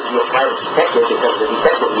he wanted to be a private detective because the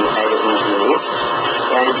detective magazine was released,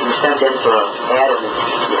 and he sent in for an ad in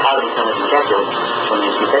the How to Become a Detective from the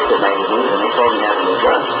detective magazine, and they told him he had a new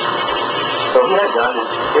gun. So he had a gun, and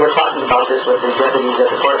they were talking about this with the deputies at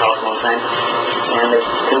the courthouse one time, and they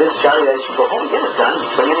convinced Charlie that he should go home and get his gun,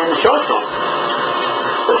 bring it in and show it to him.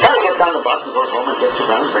 So Charlie gets on the bus and goes home and gets the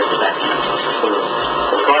gun and brings it back to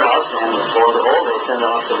the courthouse, and for the whole, they send it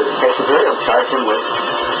off to the detective bureau and charge him with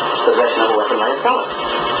possession of a weapon by his felon.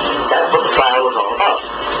 That's what the trial was all about.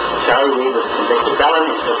 Charlie Reed was a convicted felon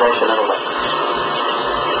in possession of a weapon.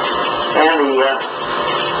 And the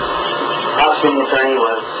prosecuting attorney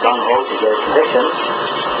was gung-ho to get a conviction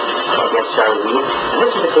against Charlie Reed. And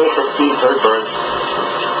this is the case that Steve Hertzberg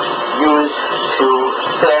used to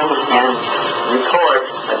film and record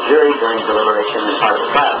a jury during deliberation as part of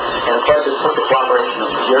the trial. And of course, this took the cooperation of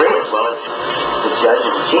the jury as well as the judge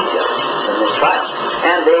and the chief judge in this trial.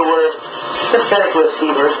 And they were sympathetic with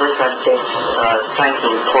Steve Hertzberg trying to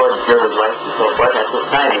record jurors' rights and so forth. At this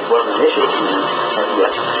time, it wasn't an issue at the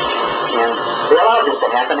US. And they allowed this to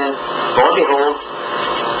happen, and lo and behold,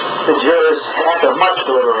 the jurors, after much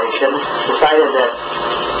deliberation, decided that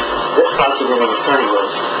this prosecuting attorney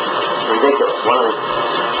was ridiculous. One of the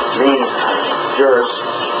main jurors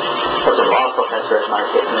was a law professor at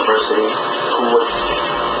Marquette University who was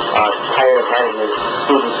tired of having his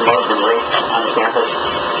students mugged and raped on the campus,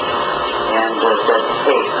 and said,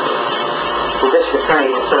 hey, the district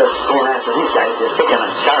attorney, instead of going after these guys, is picking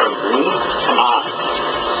on Charlie Reed? Come on.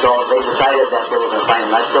 So they decided that they were going to find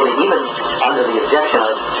him not guilty, even under the objection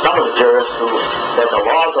of some of the jurors who said the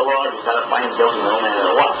law is the law, you've got to find him guilty no matter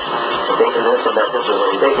what. But they convinced them that this was a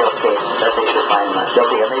ridiculous case, that they should find him not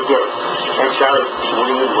guilty, and they did. And Charlie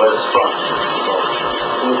Reed was sprung. So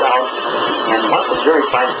he's out, and once the jury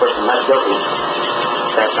finds a person not guilty,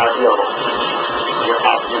 that's not appealable. You're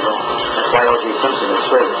out, you know. That's why O.J. Simpson is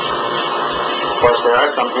free. Of course, there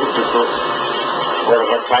are some instances where they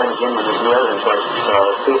have tried him again when there's no evidence, like a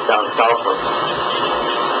case down south of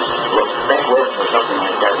Beckwith or something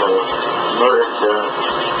like that, where they murdered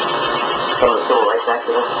some of the civil rights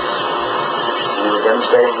activists, and they were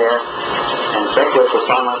demonstrating there, and Beckwith was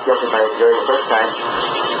found not guilty by a jury the first time,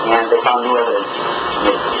 and they found new evidence. And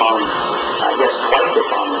they found, I guess twice they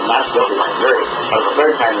found him not guilty by a jury. But the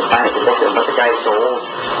third time they finally convicted him, but the guy is so old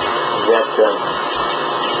that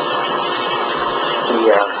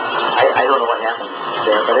I don't know what happened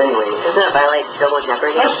there, but anyway. Doesn't it violate double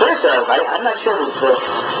jeopardy? I'm sure it does. I'm not sure that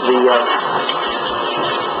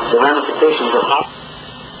the ramifications of how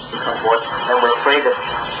come forth, and were afraid to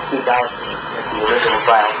speak out at the original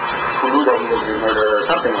trial, who knew that he was a murderer or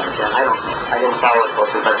something like that. I don't know. I didn't follow it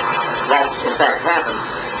closely, but that in fact happened.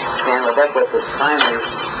 And Beckwith was finally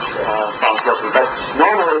found guilty. But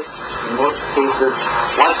normally, in most cases,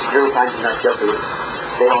 once the jury finds him not guilty,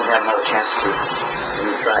 they don't have another chance to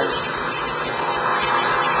retry it.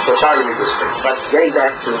 So Charlie Reed was free. But getting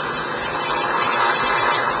back to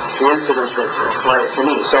the incident that applied to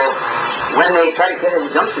me. So when they tried to get an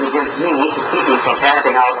injunction against me to keep me from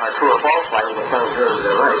passing out our true or false file, they tell the jurors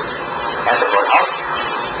they're right. at the courthouse.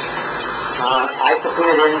 I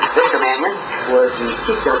subpoenaed in Bill Domanion, who was the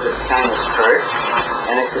chief judge at the time this occurred,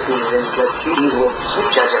 and I subpoenaed in Judge Sheedy, who was the chief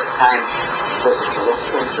judge at the time this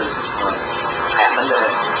incident happened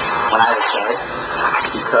when I was charged,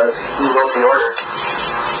 because he wrote the order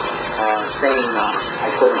saying I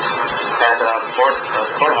couldn't pass it out of the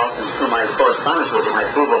courthouse, and through my correspondence with him, I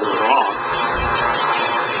proved what was wrong.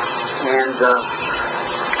 And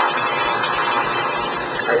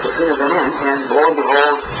I subpoenaed them in, and lo and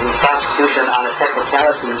behold, the prosecution, on a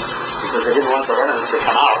technicality, because they didn't want their evidence to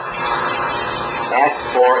come out, asked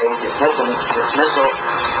for a dismissal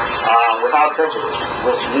without prejudice,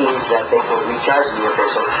 which means that they could recharge me if they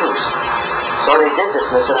so choose. So they did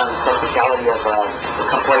dismiss it on the technicality of the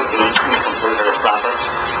complaint being incomplete or improper,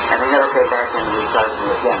 and they never came back and recharged me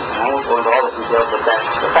again. And I won't go into all the details, but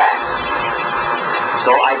that's the fact.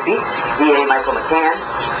 So I beat DA Michael McCann.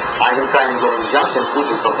 I was trying to get an injunction to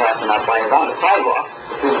keep from passing out flyers on the sidewalk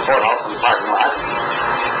between the courthouse and the parking lot.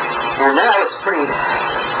 And then I was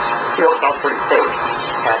felt pretty safe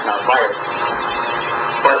passing out flyers.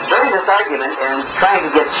 But during this argument and trying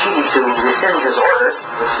to get Sheedy to rescind his order,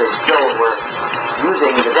 which they still were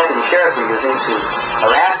using, the deputy sheriff were using to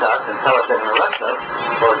harass us and tell us that and arrest us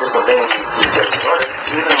for disobeying the judge's order,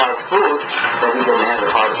 even though I was proved that he didn't have the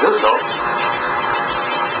power to do so.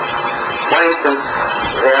 One instance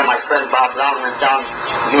there, my friend Bob Brown went down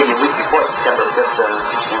maybe a week before September 5th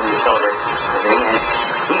when we celebrated the thing, and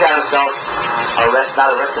he got himself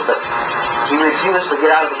not arrested, but he refused to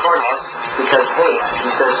get out of the courthouse because, hey, he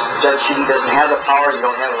says, Judge Sheedy doesn't have the power, you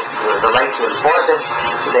don't have the right to enforce it.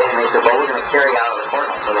 So they said, well, we're going to carry out of the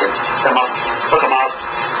courthouse. So they took him out,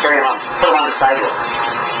 carry him out, put him on the sidewalk,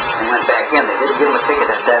 and went back in. They didn't give him a ticket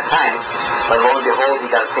at that time, but lo and behold, he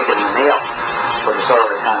got a ticket in the mail for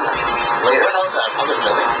disorderly conduct. Later. What about the public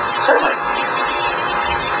building? Certainly.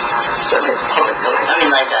 Certainly it's a public building. I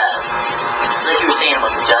mean, like you were saying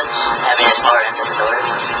about the judge having his power into the door.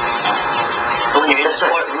 But when you're in the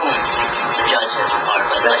courtroom, the judge has power,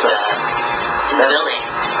 but that's like in the building,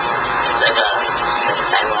 it's like a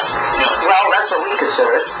sidewalk. You know, well, that's what we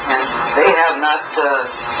consider it, and they have not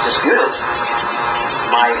disputed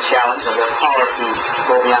my challenge of their power to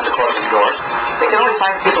go beyond the courtroom door. They can only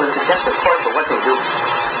find people in contempt of court for what they do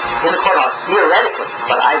in the courthouse, theoretically,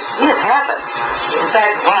 but I've seen it happen. In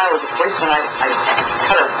fact, while I was a policeman, I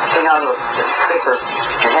cut a thing out of the paper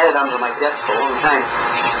and had it under my desk for a long time,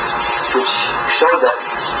 which showed that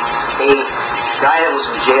a guy that was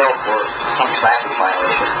in jail for some traffic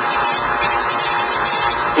violation,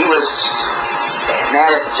 he was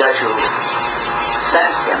mad at the judge who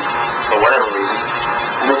sentenced him for whatever reason,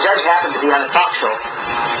 and the judge happened to be on a talk show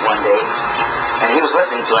one day, and he was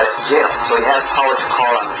listening to it at the jail, so he had power to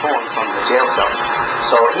call on the phone from the jail cell.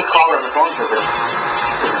 So he called on the phone to the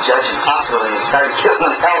judge and talked to him, and he started giving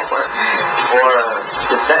him hell for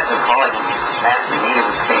his sentence and calling him nasty names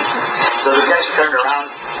and things. So the judge turned around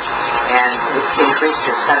and increased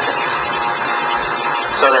his sentence.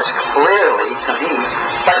 So that's clearly, to me,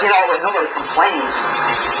 but you know, when nobody complains,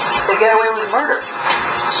 they get away with murder.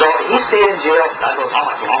 So he stayed in jail, God knows how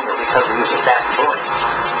much longer, because he was a fat boy.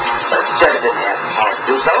 But the judge didn't have the power to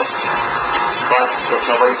do so. But if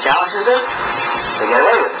nobody challenges it, they get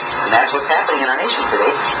away with it. And that's what's happening in our nation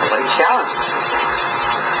today. Nobody challenges it.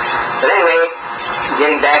 But anyway,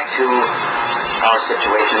 getting back to our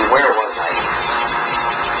situation, where was I?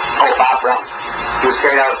 Oh, Bob Brown. He was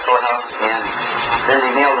carried out of the courthouse, and then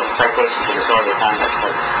they nailed him a citation for disorderly conduct.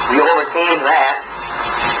 But we overcame that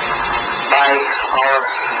by our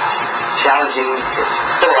challenging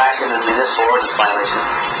civil action and municipal ordinance violation,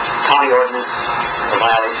 county ordinance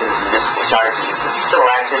violation, municipal charges, civil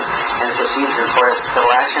action, and it proceeds in court as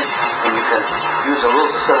civil action, and you can use the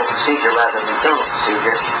rules of civil procedure rather than criminal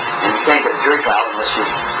procedure, and you can't get a jury trial unless you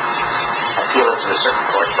appeal it to the circuit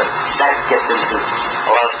court, but that gets into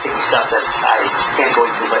a lot of sticky stuff that I can't go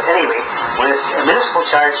into. But anyway, when it's a municipal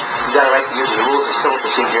charge, you've got a right to use the rules of civil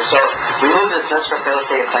procedure. So we moved to dismiss for failure to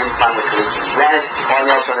state a claim upon which we granted on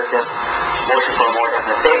the alternative motion for a more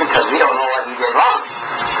definite statement because we don't know what he did wrong.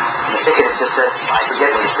 And the ticket just said, I forget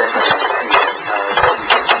what he said, but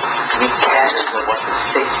meet the standards of what the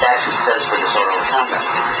state statute says for disorderly conduct.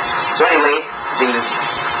 So anyway, the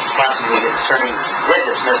prosecuting attorney did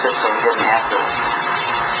dismiss it, so he didn't have to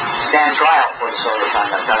stand trial for disorderly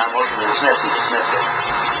conduct. On our motion to dismiss, he dismissed it.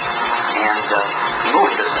 And he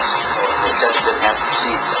moved to dismiss it, so the judge didn't have to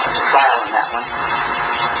proceed to trial on that one.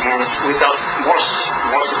 And we felt more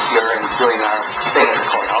secure in doing our thing in the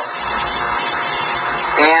courthouse.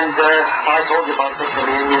 And I told you about the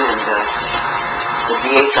Dominion and the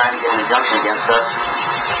DA trying to get an injunction against us.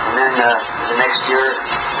 And then the next year,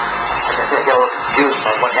 I get a little confused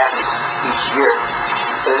about what happens each year.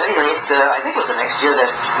 But at any rate, I think it was the next year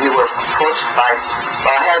that we were approached by,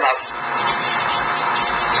 well, I had about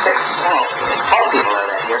 12 people there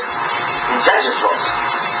that year in judges' robes.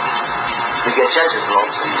 We get judges'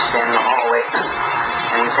 robes and we stand in the hallway and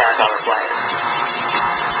we pass out our flyers.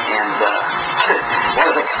 And one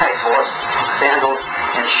of the guys wore sandals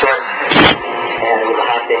and shorts, and it was a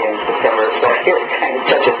hot day in September, so he was kind of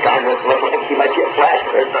judge's garments looked like he might get flashed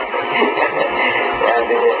or something. And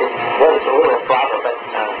it was a little proper, but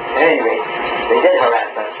at any rate, they did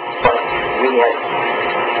harass us, but we had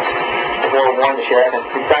forewarned the sheriff, and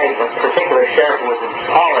besides, the particular sheriff who was in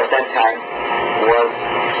power at that time was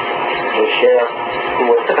the sheriff who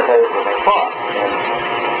was sympathizing with my cause, and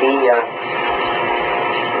he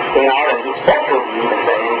came out and he spoke to me even,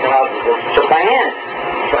 and he came out and just shook my hand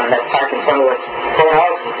from that park in front of the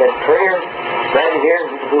courthouse and said, "Courier, glad you're here,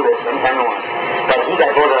 you can do this anytime you want." But he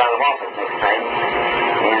got voted out of office next time,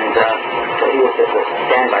 and so he was just a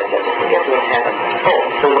standby judge. I forget what happened. Oh,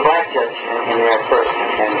 there was a black judge in there at first,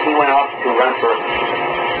 and he went off to run for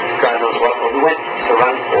God knows what. Well, he went to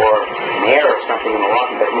run for mayor or something in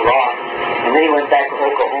Milwaukee, but he lost. And then he went back to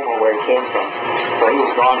Oklahoma where he came from. So he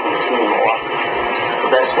was gone from the scene in Milwaukee. So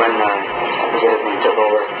that's when, I forget his name, took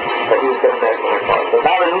over. But he was sympathetic with our cause. But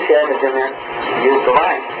now the new sheriff is in there. He was the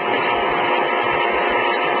line.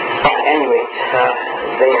 Anyway,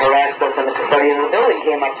 they harassed us, and the custodian of the building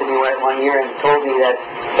came up to me one year and told me that,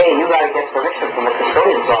 "Hey, you got to get permission from the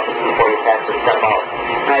custodian's office before you pass this stuff out."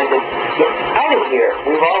 And I said, "Get out of here.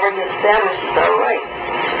 We've already established it's our right."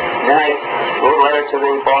 And then I wrote a letter to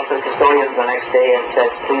the boss of the custodians the next day and said,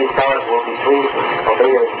 "Please tell us, we'll be pleased to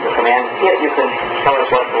obey your command if you can tell us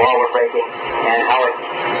what law we're breaking and how it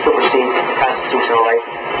supersedes the constitutional right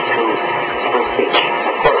to free speech."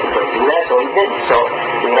 Of course, he couldn't do that, so he didn't. So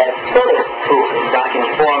we had further proof in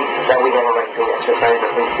document form that we have a right to exercise the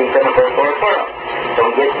free speech in the first floor courthouse. So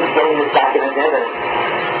we get getting this document evidence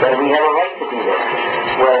that we have a right to be there.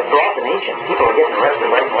 Whereas throughout the nation, people are getting arrested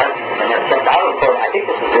right and left, and they're kept out of the court. I think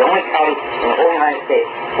this is the only county in the whole United States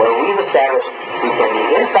where we've established we can be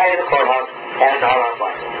inside of the courthouse and out our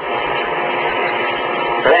flyers.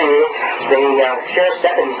 But anyway, the sheriff's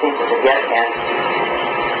deputy seems to forget and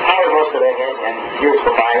power goes to their head, and years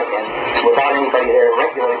go by, and without anybody there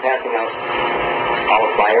regularly passing out all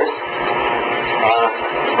the flyers,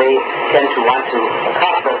 they tend to want to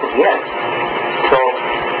accost us again. So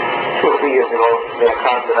 2 or 3 years ago, they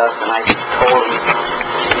accosted us, and I told them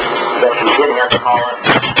that we didn't have to call us.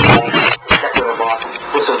 Check with the boss.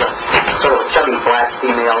 This was a sort of a chubby black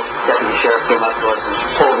female deputy sheriff came up to us and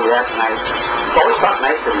told me that, and I always talked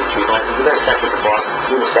nice to these people. I said, "You better check with the boss."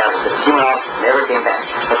 He established it. She went off, never came back.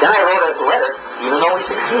 But then I wrote a letter, even though we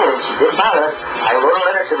succeeded, and she didn't bother us. I wrote a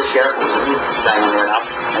letter to the sheriff, who was a new guy in there now,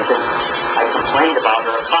 and said, I complained about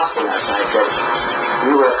her accosting us, and I said,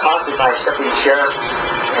 "We were accosted by a deputy sheriff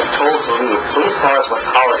and told to leave. Please tell us what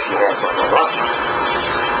collar she had." Blah, blah, blah.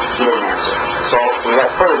 He didn't answer. So we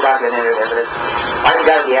have further documented evidence. I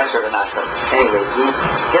forgot the answer or not, but anyway, we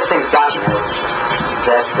get things documented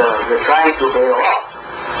that you're trying to obey the law.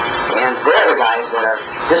 And they're the guys that are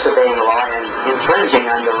disobeying the law and infringing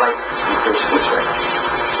on your right to free speech right.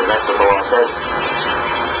 So that's what the law says.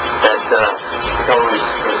 That the government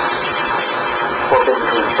is forbidden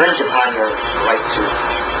to infringe upon your right to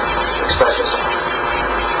express yourself.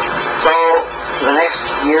 So the next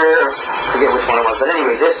year, I forget which one it was, but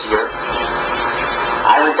anyway, this year,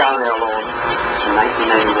 I went down there alone in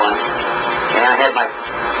 1991, and I had my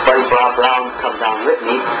buddy Bob Brown come down with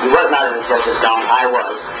me. He was not in the judge's gown, I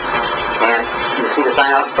was. And you see the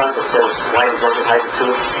sign out front that says, "Why the judges hide the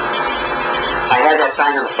truth?" I had that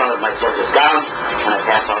sign on the front of my judge's gown, and I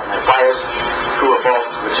passed out my flyers, true or false,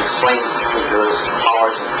 which explains his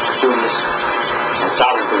powers and duties and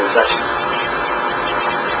sovereignty and such.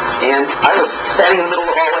 And I was standing in the middle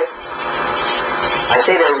of the hallway. I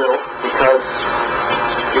say very little because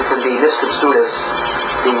it can be misconstrued as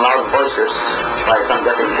being loud and boisterous by some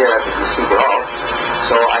deputy sheriff if you speak at all.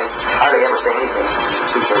 So I hardly ever say anything. I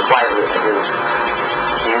speak very quietly if I do.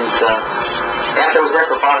 And after I was there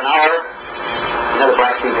for about an hour, another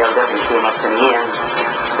black female deputy came up to me and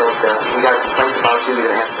said, "We got a complaint about you.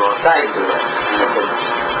 You're going to have to go outside and do that." And I said,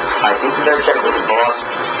 "I think you better check with the boss.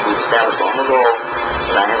 We established long ago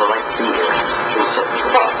that I have a right to be here. Please check with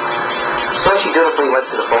the boss." So she dutifully went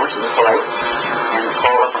to the phone. She was polite and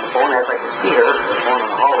called up on the phone as I could see her. The phone in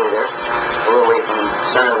the hallway there, a little away from the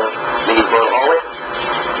center of the main floor hallway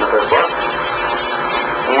on the first floor.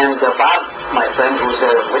 And Bob, my friend, who was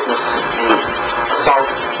there to witness the assault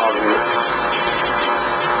of me,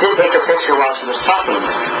 did take a picture while she was talking.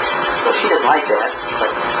 So she didn't like that,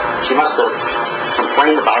 but she must have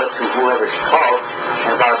complained about it to whoever she called,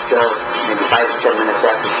 and about maybe 5 or 10 minutes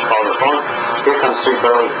after she called her phone, here comes 3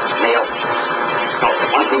 burly males.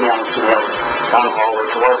 One female and 2 males down the hallway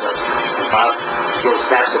towards us. And Bob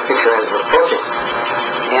snaps a picture as we're approaching.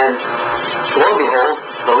 And lo and behold,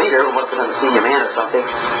 the leader, who must have been a senior man or something,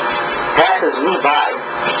 passes me by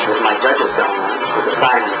with my judge's gown on, with a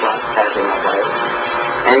sign in front, passing my by,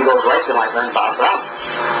 and he goes right to my friend Bob Brown,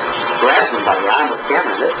 grabs me by the arm with the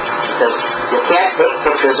camera in it, and says, "You can't take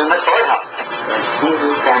pictures in the courthouse." And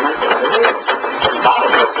seizes the camera and says, "Bob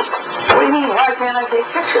says, what do you mean, why can't I take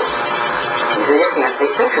pictures?" He said, "You can't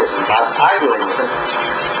take pictures." And Bob's arguing with him.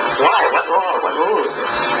 "Why? What law? What rule is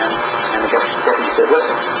this?" And the deputy said,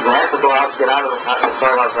 "Listen, you're going to have to go out, get out of the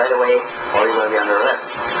courthouse right away, or you're going to be under arrest."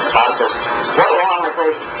 And Bob says, "What law am I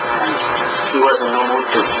breaking?" And he was in no mood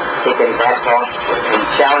to take any back talk or any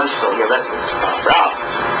challenge, so he arrested Bob Brown.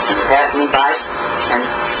 And he passed me by and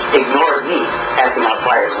ignored me passing out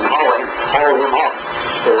flyers in the hallway and hauled him off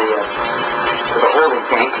to the holding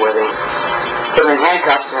tank, where they put him in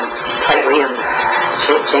handcuffs and tightly and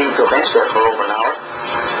chained to a bench there for over an hour.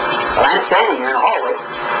 But I'm standing here in the hallway,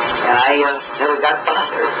 and I never got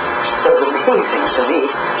bothered. So it was amazing to me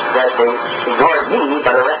that they ignored me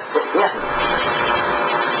but arrested him.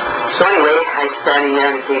 So anyway, I was standing there,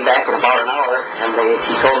 and he came back in about an hour, and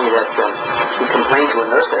he told me that he complained to a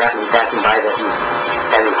nurse that happened to be passing by that he's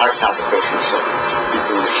having heart palpitations. So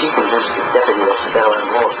she convinced the deputy that she better let him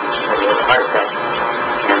go because he had a heart attack.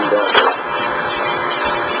 And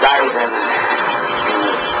died in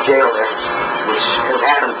jail there, which has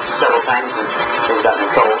happened several times, and they've gotten in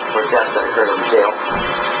trouble for deaths that occurred in jail.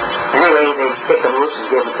 Anyway, they kicked him loose and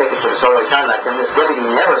gave him a ticket for disorderly conduct, and this deputy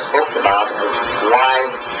never spoke about why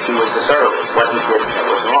he was disorderly, what he did that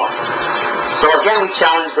was wrong. So again, we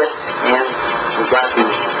challenged it, and we got the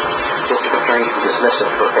district attorney to dismiss it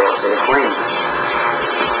for fail-safe claim.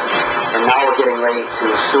 And now we're getting ready to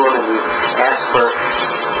sue him, and we asked for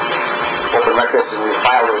open records, and we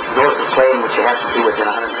filed a notice of claim, which you have to do within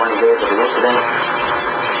 120 days of the incident,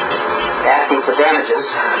 asking for damages,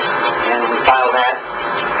 and we filed that,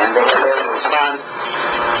 and they have to respond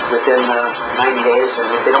within 90 days, and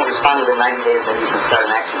if they don't respond within 90 days, then you can start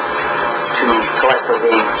an action to collect for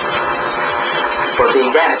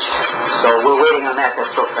being damaged. So we're waiting on that. That's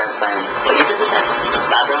still transpiring. What year did this happen?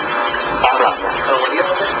 Bob Brown? Bob Brown, yeah. Oh, what year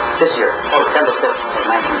was it? This year, September 5th of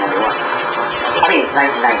 1991. I mean,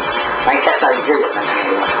 1990. That's not year yet,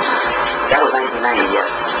 1991. That was 1990, yes.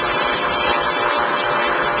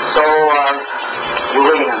 So, we're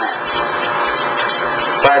waiting on that.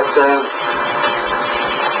 But,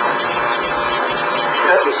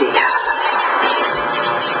 let me see.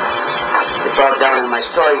 It's all down in my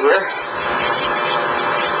story here.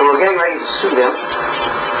 So we're getting ready to sue them.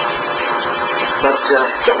 But,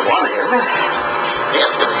 don't want it, isn't it? Yeah.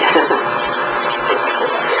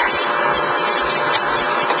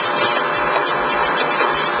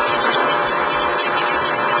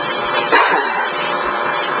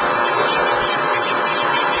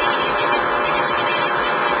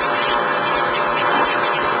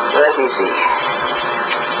 Let me see.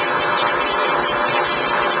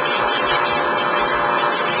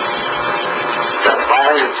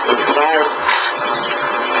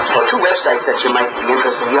 Well, 2 websites that you might be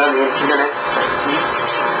interested in. You're on the internet?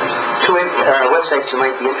 2 websites you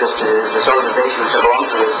might be interested in. This organization which I belong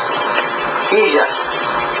to is FIJA,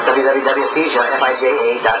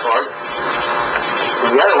 www.FIJA.org. And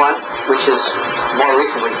the other one, which is more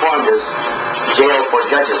recently formed, is Jail for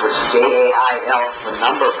Judges, which is JAIL, the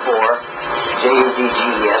number 4,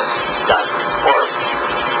 JUDGES.org.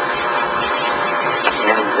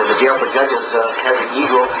 And the Jail for Judges has an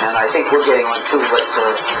e-group, and I think we're getting one too, but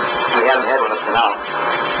we haven't had one up to now.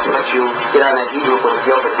 But you get on that e-group with the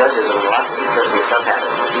Jail for Judges, and lots of interesting stuff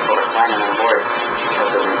happens. People are climbing on board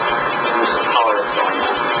because of the use of power that's going on.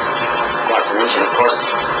 Across the nation, of course.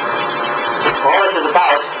 All this is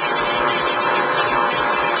about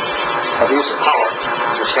abuse of power,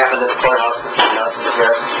 which happened at the courthouse between us and the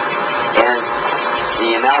sheriff, and the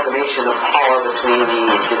amalgamation of power between the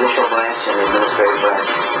judicial branch and the administrative branch,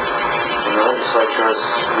 and the legislature's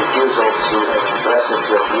refusal to address it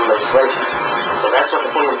with new legislation. So that's what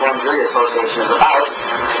the Fully Informed Jury Association is about,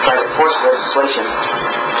 to try to force legislation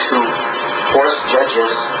to force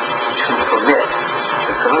judges to permit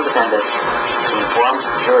the criminal defendant to inform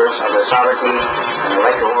jurors of their sovereignty and the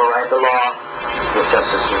right to override the law if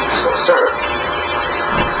justice is so served.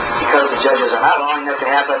 Because the judges are not allowing that to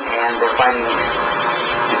happen, and they're finding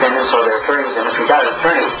defendants or their attorneys, and if you got an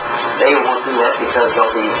attorney, they won't do that because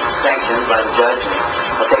they'll be sanctioned by the judge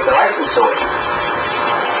and they'll take the license away.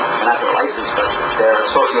 not their license, but their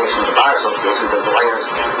association with the Bar Association, because the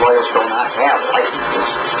lawyers do not have licenses.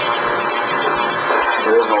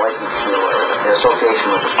 There is no license to a lawyer. The association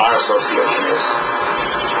with the Bar Association is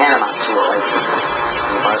tantamount to a license,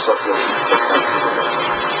 and the Bar Association takes them to it.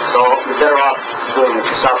 So you're better off doing it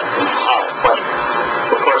yourself than how. But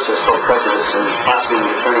of course there's so prejudice, and possibly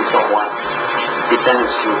the attorneys don't want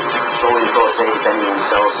defendants to go in pro se defending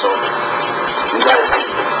themselves, so you got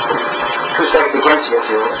two sides against you if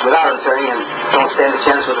you're without an attorney, and don't stand a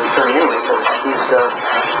chance with an attorney anyway, because he's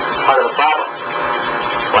part of the problem.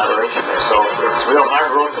 Collaboration there. So it's real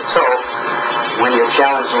hard road to toe when you're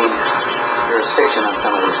challenging jurisdiction on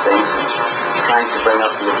some of these things and trying to bring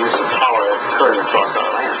up the abuse of power that's occurring across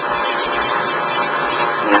our land.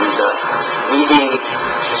 And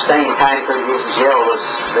spending time 30 days in jail was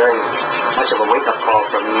very much of a wake-up call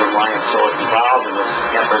for me and why I'm so involved in this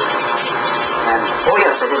effort. And, oh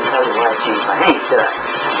yes, I didn't tell you why I changed my name, did I?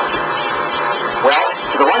 Well,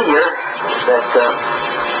 the 1 year that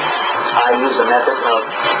I used a method of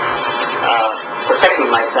protecting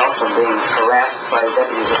myself from being harassed by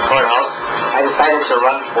deputies at the courthouse, I decided to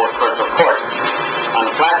run for clerk of court on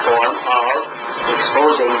the platform of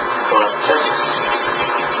exposing corrupt judges.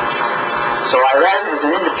 So I ran as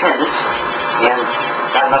an independent and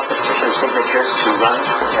got enough petition signatures to run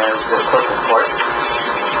as the clerk of court.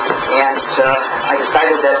 And I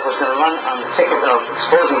decided that I was going to run on the ticket of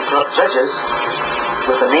exposing corrupt judges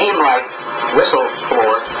with a name like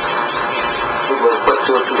whistleblower. People would put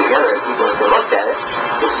two and two together, and people, if they looked at it,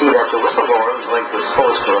 would see that the whistleblower was going to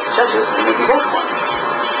expose corrupt judges and maybe vote for him.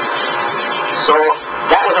 So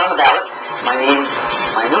that was on the ballot. My new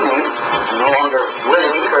name. I'm no longer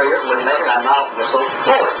William E. Courier. William Eckert. I'm now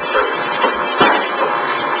whistleblower.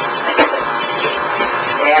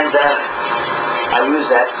 And I used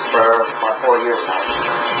that for about 4 years now.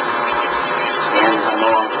 And I'm no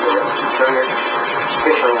longer William E. Courier.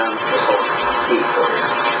 Officially I'm whistleblower.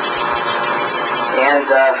 And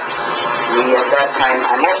at that time,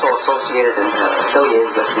 I'm also associated and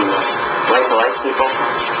affiliated with the Right to Life people.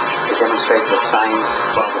 They demonstrate with signs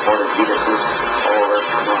about the Board of Fetuses all over,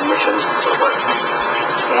 on missions and so forth.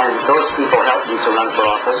 And those people helped me to run for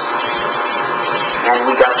office. And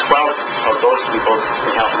we got 12 of those people to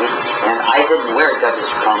help me. And I didn't wear a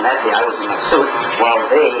judge's crown that day. I was in a suit while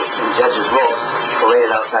they, in judges' robes,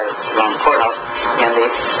 paraded outside around the courthouse. And they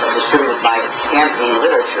distributed my campaign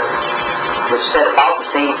literature, which said about the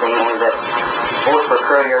same thing, only that vote for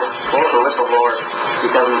Courier, vote for whistleblower,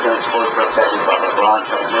 because he's going to expose corrupt judges, blah, blah, blah, and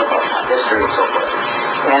tell them about my history and so forth.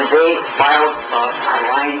 And they filed a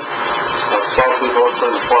line of 12 people,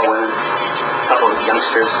 including 4 women, a couple of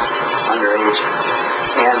youngsters, underage,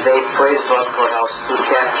 and they paraded throughout the courthouse, through the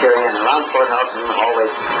cafeteria, and around the courthouse, and in the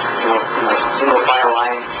hallways, in a single file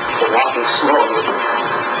line, walking slowly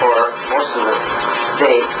for most of the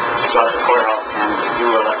day throughout the courthouse, and we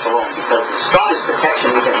were left alone, because the strongest protection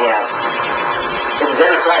you can have in the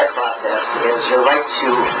democratic process is your right to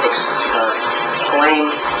claim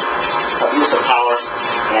abuse of power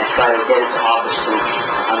and try to get into office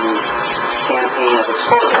on the campaign of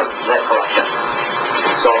exposure to that corruption.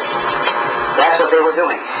 So that's what they were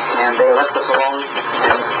doing, and they left us alone,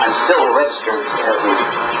 and I'm still registered as a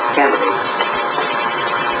candidate,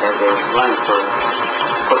 as a running for,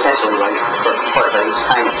 potentially running for court, but each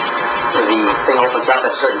time the thing opens up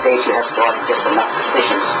at certain dates, you have to go out and get enough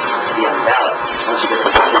petitions to be on the ballot. Once you get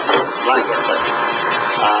the petitions, you run again. But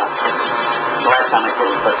the last time I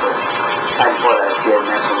did it, but the time before that I did, and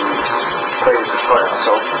that's when we created the courthouse.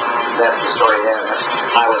 So that's the story there. That's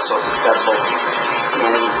how I was so successful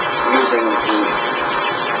in using the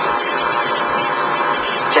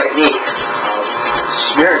technique of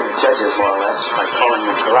smearing the judges, more or less, by calling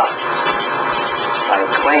them corrupt, by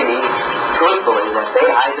claiming truthfully that they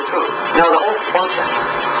hide the truth. Now, the whole function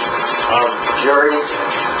of juries,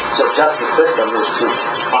 the justice system, is to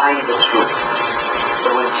find the truth. So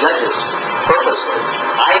when judges purposely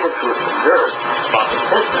hide the truth from jurors about the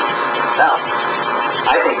system itself,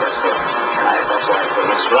 I think that's good. And that's why I say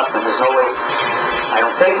it's corrupt, and there's no way, I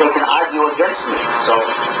don't think they can argue against me. So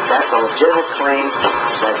that's a legitimate claim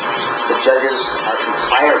that the judges are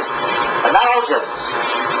conspiring. But not all judges.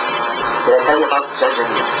 Did I tell you about the judge in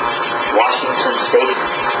Washington State,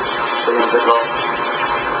 William Goodlow?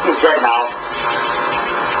 He's dead now.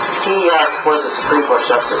 He was the Supreme Court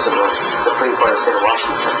Justice of the Supreme Court of the State of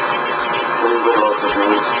Washington. William Goodlow was his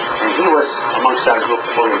name. And he was amongst our group,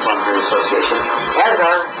 the Fully Informed Jury Association, as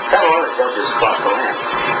are several other judges across the land.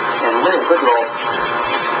 And William Goodlow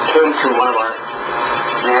came to one of our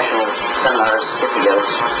national seminars,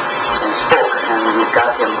 get-togethers, and spoke. And we've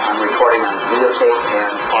got him on recording on videotape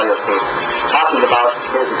and audio tape, talking about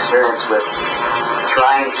his experience with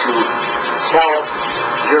trying to tell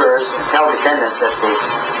jurors and tell defendants that they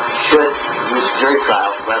should use jury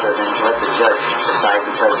trials rather than let the judge decide,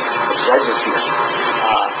 because the judge is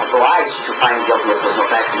obliged to find guilty if there's no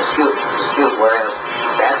facts in dispute, whereas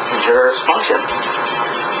that's the juror's function,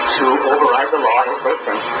 to override the law if they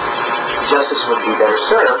think justice would be better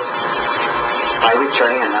served by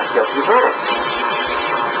returning a not guilty verdict.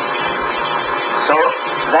 So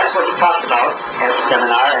that's what he talked about at the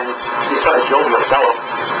seminar, and he's quite a jovial fellow,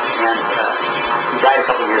 and he died a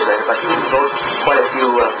couple of years later, but he wrote quite a few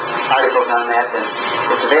articles on that, and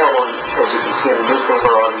it's available, as you can see, in the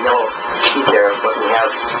newspaper or the yellow sheet there, what we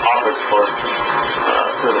have offered for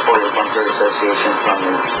through the 40th Plum Jury Association from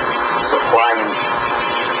the supply in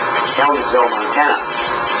Elmsville, Montana,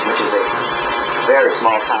 which is a very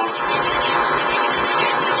small town.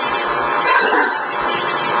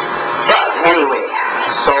 But anyway,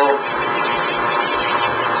 so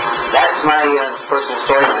that's my personal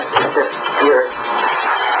story. I sit here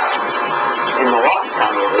in Milwaukee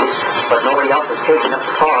County at least, but nobody else has taken up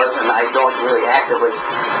the cause, and I don't really actively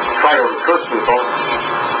try to recruit people.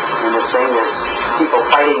 And the thing is, people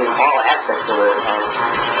fighting in all aspects of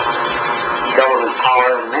government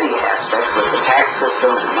power in many aspects, with the tax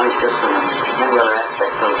system and the money system and many other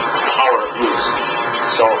aspects of power abuse.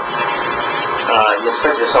 So you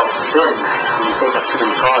spread yourself thin when you take up too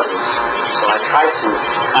many causes. So I try to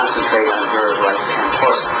concentrate on jurors' rights, and of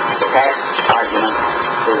course the tax argument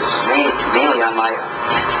is mainly on my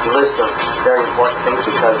list of very important things,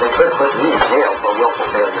 because they could put me in jail for willful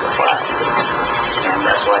failure to file, and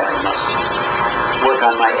that's why I must work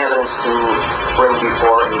on my evidence to bring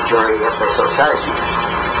before a jury if they so charge me.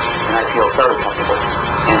 And I feel very comfortable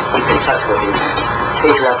and keep in touch with the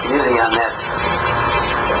Patriot community on that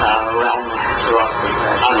realm throughout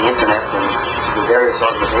on the internet and the various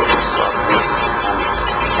organizations throughout the nation on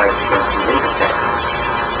fights against the income tax.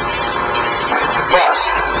 But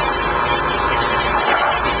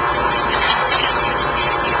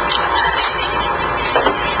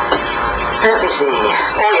let me see.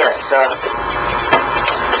 Oh yes,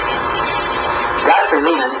 Dr.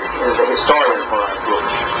 Lehman is a historian for our group.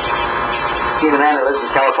 He's a man that lives in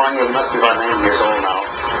California. He must be about 90 years old now.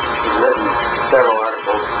 He's written several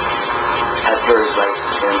articles at jury's rights,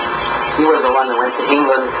 and he was the one that went to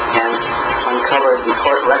England and uncovered the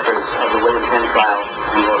court records of the William Penn trial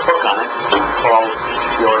and wrote a book on it called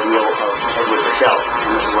The Ordeal of Edward Michel. And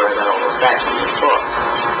this is where I got all those facts in this book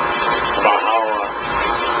about how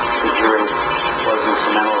the jury was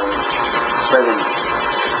instrumental in bringing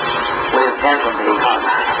William Penn from being hung.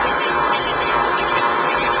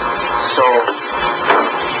 So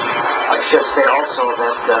I should say also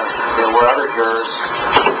that there were other jurors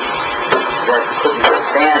that couldn't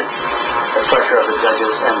withstand the pressure of the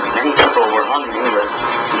judges, and many people were hung in England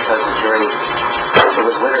because the jury, it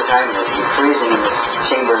was winter time, and they'd be freezing in the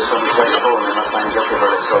chambers when the judge told them they must find a guilty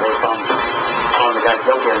verdict, so they found the guy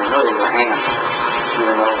guilty, and they knew they were going to hang him,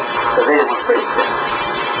 even though, because they didn't want to freeze him.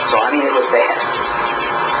 So I mean, it was bad.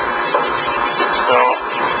 So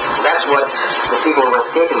that's what the people were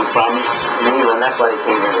escaping from in England. That's why they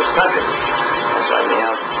came into this country. That's why we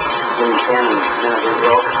have William Penn and men of his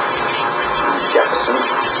ilk, Jefferson,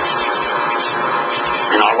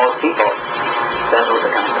 and all those people. That was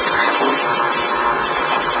the Constitution.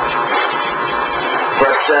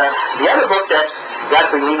 But the other book that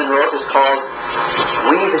Dr. Lehman wrote is called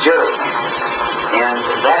We the Jury. And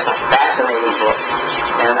that's a fascinating book.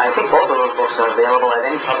 And I think both of those books are available at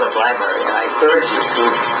any public library. And I urge you to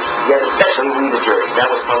get, especially We the Jury.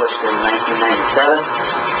 That was published in 1997.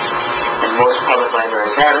 And most public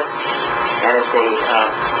libraries have it. And it's a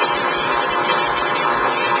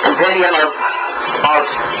compendium of about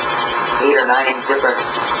 8 or 9 different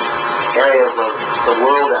areas of the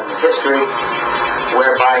world and the history,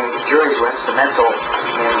 whereby juries were instrumental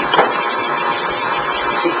in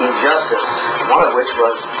seeking justice, one of which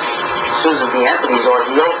was Susan B. Anthony's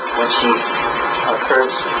ordeal when she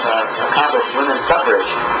accomplished women's suffrage.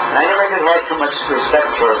 And I never even had too much respect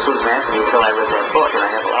for Susan Anthony until I read that book, and I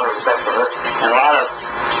have a lot of respect for her, and a lot of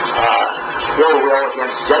ill will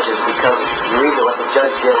against judges, because you read what the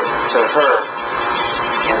judge did to her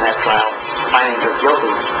in that trial, finding her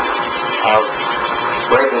guilty of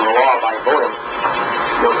breaking the law by voting.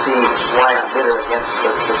 You'll see why I'm bitter against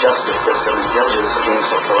the justice system and judges being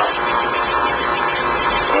so corrupt.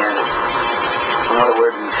 And another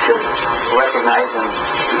word you should recognize and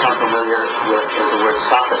become familiar with is the word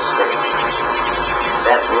sophistry.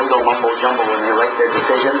 That legal mumbo-jumbo when they write their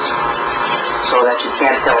decisions, so that you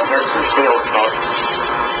can't tell hence from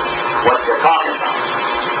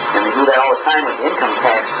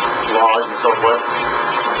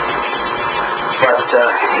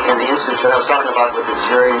in the instance that I was talking about with the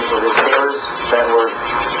jury, with the sailors that were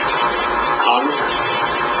hung,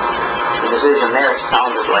 the decision there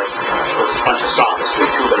sounded like it was a bunch of sophistry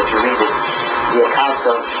too, but if you read the accounts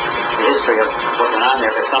of the history of what went on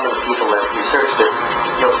there, for some of the people that researched it,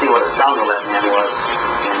 you'll see what a scoundrel that man was,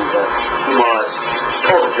 and he more or less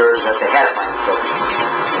told the jurors that they had to find him guilty,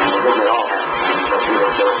 and they didn't at all have to find him guilty,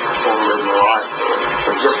 that they overridden the law,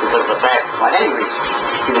 but just because of the fact, for any reason.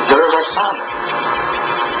 See, the jurors are sovereign.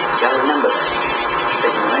 You gotta remember that.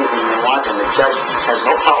 They can do anything they want, and the judge has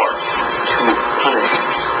no power to punish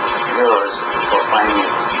jurors for finding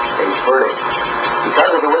a verdict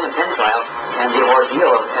because of the William Penn trial and the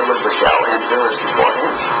ordeal of Edward Bushell and jurors before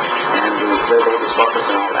him, and the Davis Buckers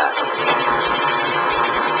and all that.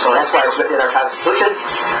 So that's why it's written in our Constitution,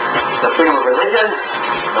 the freedom of religion,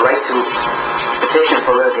 the right to petition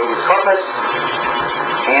for writ of habeas corpus,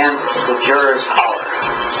 and the juror's power,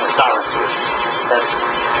 sovereignty.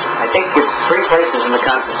 I think it's 3 places in the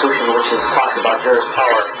Constitution which is talks about juror's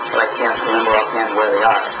power, but I can't remember offhand where they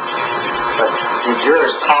are. But the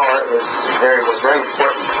juror's power was very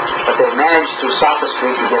important. But they've managed through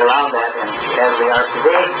sophistry to get around that, and as they are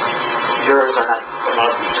today, jurors are not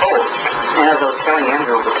allowed to be told. And as I was telling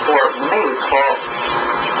Andrew before, you may recall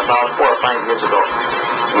about 4 or 5 years ago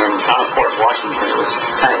in Fort Washington, it was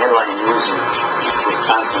kind of headline news in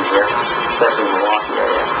Wisconsin here, especially in the Milwaukee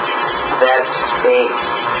area, that a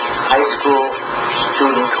high school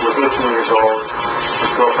student who was 18 years old,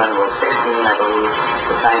 his girlfriend was 16, I believe, at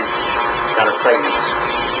the time, got her pregnant.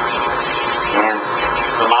 And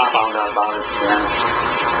her mom found out about it, and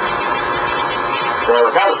so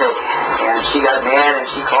that was it. And she got mad, and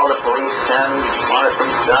she called the police and wanted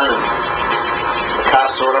things done, and the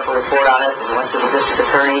cops wrote up a report on it, and went to the district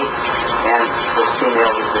attorney, and this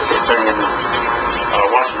female was the district attorney in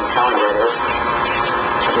Washington County, where it is,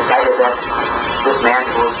 decided that this man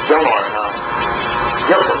who was Gilson,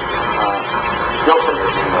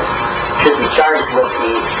 his name was, should be charged with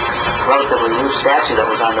the relatively new statute that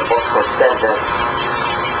was on the books that said that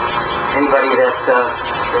anybody that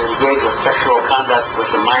is engaged with sexual conduct with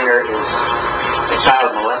a minor is a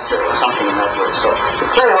child molester or something in that way. So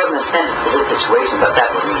it clearly wasn't intended for this situation, but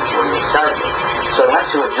that was what he was charged with. So it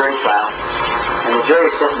went to a jury trial, and the jury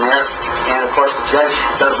is sitting there, and of course the judge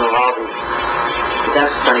doesn't allow the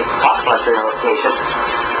defense attorney to talk about rehabilitation,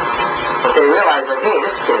 but they realize that, hey,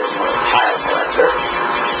 this kid is not a child molester,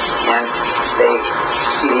 and they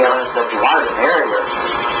see the evidence that he wanted to marry her,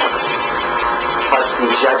 but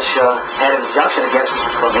the judge had an injunction against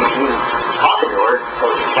him from even talking to her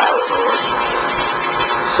until the trial was over.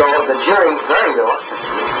 So the jury, very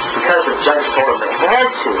reluctantly, because the judge told them they had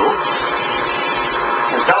to,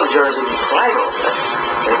 and some of the jurors even cried over it,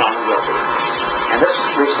 they found him guilty. And this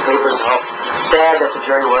reached the papers how sad that the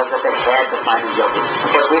jury was that they had to find him guilty.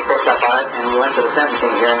 Of course, we picked up on it, and we went to the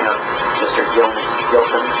sentencing hearing of Mr.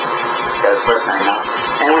 Gilson, got his first name now,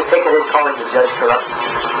 and we picketed calling the judge corrupt.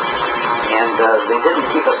 And they didn't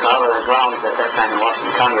keep us out of the grounds at that time in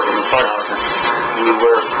Washington County or in the courthouse. And we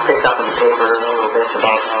were picked up in the paper a little bit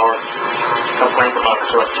about our complaint about the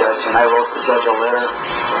corrupt judge. And I wrote the judge a letter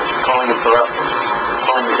calling him corrupt,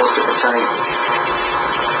 calling the district attorney,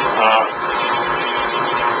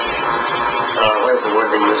 what is the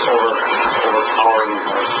word they use, overpowering,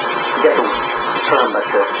 I forget the term, but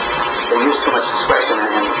they use too much discretion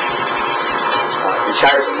in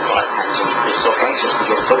charging a lot of times, and they're so anxious to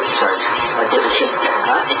get a guilty charge. Like they should,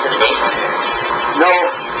 Intimidation. No.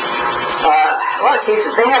 A lot of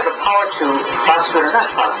cases, they have the power to prosecute or not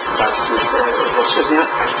prosecute. Excuse me.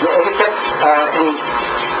 Have you kept any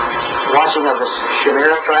watching of the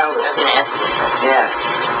Shamira trial? Yeah.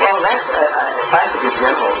 Well, that's a classic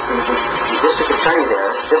example. The district attorney there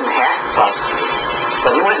didn't have to prosecute,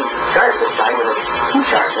 but he went and charged this guy with 2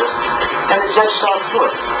 charges, and the judge saw through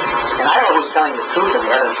it. And I was telling the truth in the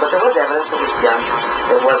evidence, but there was evidence that was beyond,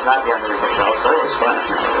 it was not beyond the reasonable doubt, so it was fine.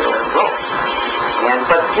 They let him go.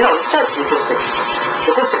 But, you know,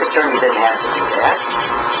 the district attorney didn't have to do that.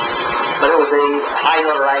 But it was a high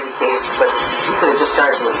notoriety case, but he could have just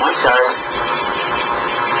charged him with 1 charge.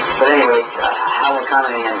 But anyway, I won't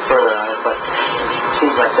comment any further on it, but it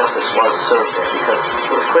seems like justice was served there, because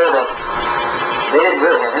it was clear that they didn't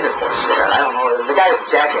really have intercourse there. I don't know, the guy was a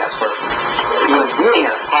jackass for even being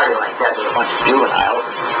at a party like that with a bunch of juveniles,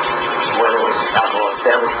 where there was alcoholic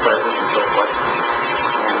beverage present and so forth,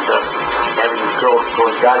 and having these girls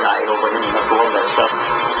going gaga-eyed over him and all that stuff.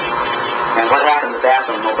 And what happened in the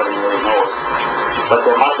bathroom, nobody really knows. But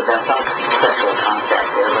there must have been some sexual contact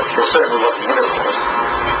there, but there certainly wasn't intercourse.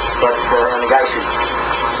 But, and the guy should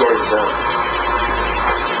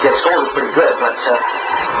get scolded pretty good, but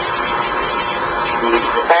the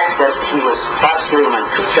prosecuting on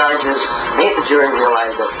 2 charges, made the jury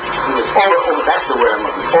realize that he was that's the word I'm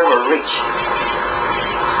looking for, overreach.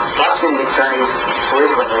 Prosecuting attorneys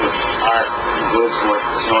frequently are engaged in what's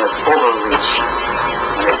known as overreach.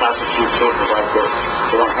 When they prosecute cases like this,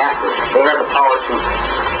 they don't have to. They have the power to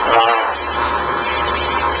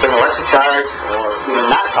bring a lesser charge or even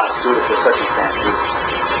not prosecute if the circumstances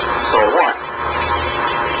so warrant.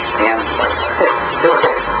 And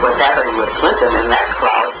what's happening with Clinton and that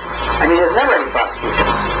crowd, I mean, there's never any prosecution.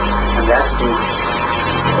 And that's the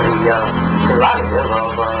prerogative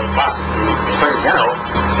of the Attorney General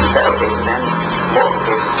in federal cases and local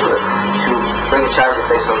cases too, to bring a charge if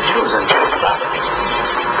they so choose and stop it.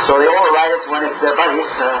 So they override it when it's their buddies,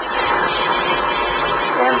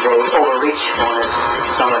 and they overreach when it's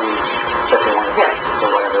somebody that they want to get for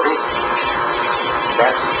whatever reason.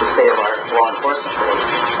 That's the state of our law enforcement today.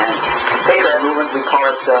 And to take that movement, we call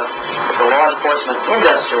it the law enforcement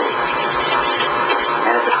industry.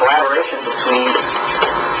 And it's a collaboration between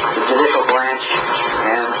the judicial branch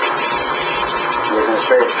and the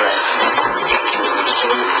administrative branch, the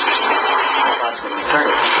police, the prosecuting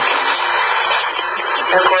attorney.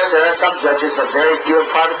 And of course, there are some judges, but very few and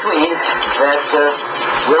far between, that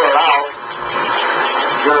will allow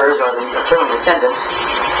jurors or the criminal defendants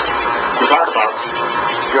to talk about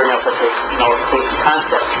jury nullification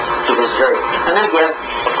concepts to this jury. And then again,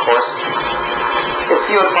 of course, it's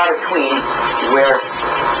few and far between where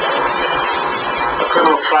a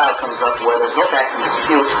criminal trial comes up where there's no facts in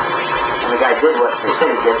dispute, and the guy did what they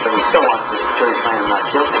said he did, but he still wants the jury to find him not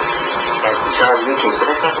guilty. Like the Charlie Reed case. Did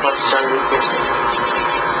I talk about the Charlie Reed case?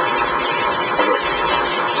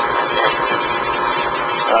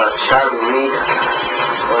 Charlie Reed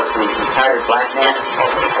was the retired black man. Oh,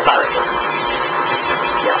 I thought it was.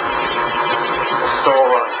 Yeah. So,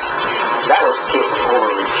 that was a case of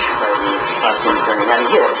overreach by the prosecuting attorney. Now,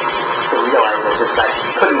 he did to realize that this guy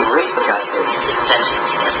couldn't rape the guy.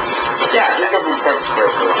 Yeah, he didn't intend to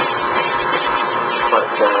break the law. But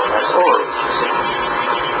that's overreach.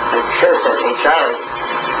 And the sheriff said, hey, Charlie,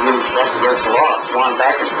 that's against the law. Go on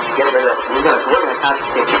back and get rid of it. We're going to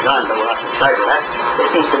confiscate your gun, but we'll have to charge you. It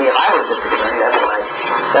seems to me if I was district attorney,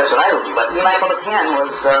 that's what I would do. But Michael McCann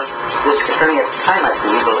was district attorney at the time, I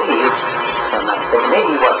believe. If I'm not mistaken.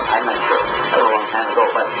 Maybe he wasn't. I'm not sure. That was a long time ago.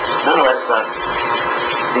 But nonetheless,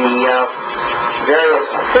 the various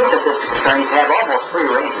assistant district attorneys have almost free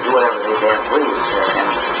reign to do whatever they damn please.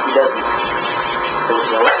 And he doesn't. The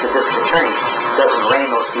elected district attorney doesn't rein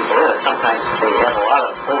those people in. Sometimes they have a lot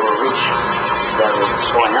of overreach that is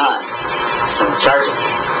going on in the charging.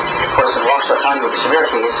 Of course, in Waukesha County with the Severe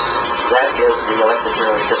case, that is the elected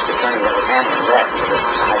district attorney that was handling that because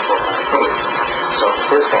it's a high profile case. So it's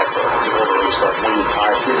his fault for the overreach that we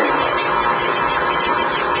are giving.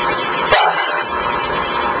 But,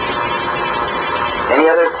 any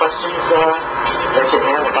other questions that you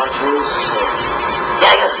have about juries? Yeah,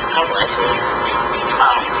 I got a couple actually.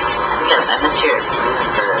 I'm not sure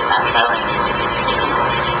for not filing.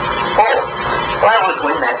 Oh, well, I won't go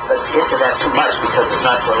into that too much because it's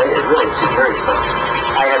not related really to juries, but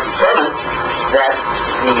I have determined that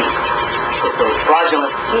it's a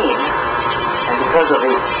fraudulent scheme, and because of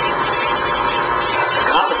the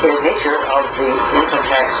complicated nature of the income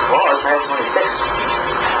tax laws, Title 26,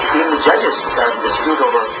 even the judges are in dispute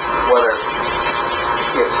over whether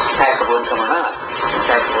it's taxable income or not. And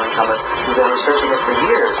taxable income, we've been researching it for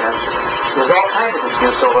years, and there's all kinds of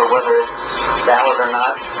disputes over whether it's valid or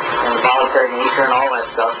not, and the voluntary nature and all that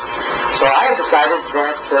stuff. So I have decided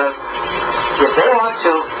that if they want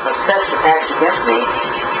to assess the tax against me,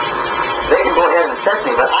 they can go ahead and assess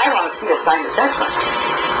me, but I want to see a signed assessment.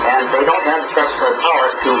 And they don't have the statutory power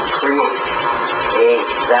to create a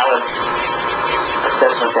valid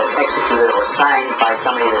assessment that's executed or signed by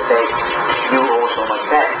somebody that says, you owe so much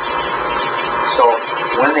tax. So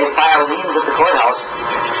when they file liens at the courthouse,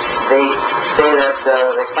 they say that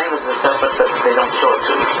they claim it's an assessment, but they don't show it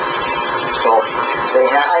to me. So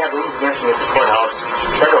I have liens against me at the courthouse,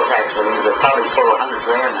 federal tax liens that probably total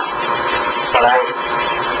 $100,000 now. But I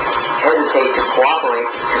hesitate to cooperate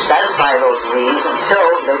to satisfy those liens until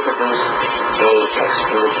they produce a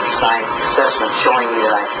executed signed assessment showing me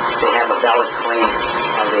that they have a valid claim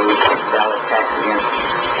on the valid tax against,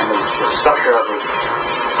 and the structure of the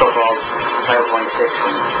so-called Title 26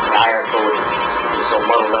 and the IR code is so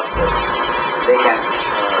muddled up that they can't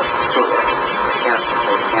prove it. They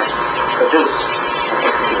can't produce an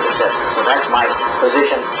executed assessment. So that's my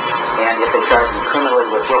position, and if they charge me criminally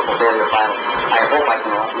with willful failure to file, I hope I can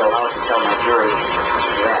be allowed to tell my jury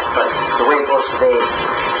that. But the way it goes today,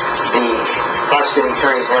 the prosecuting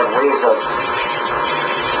attorneys have ways of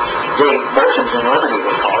gave motions in limine,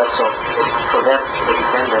 they call it, so it prevents the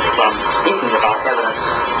defendant from speaking about evidence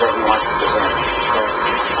that he wants to present. So,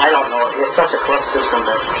 I don't know, it's such a corrupt system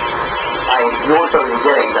that I knew from the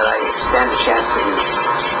beginning that I stand a chance to be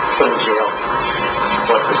put in jail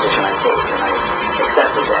for the position I take, and I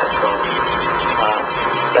accepted that, so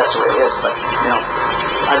that's the way it is. But, you know,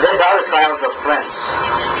 I've been to other trials of friends,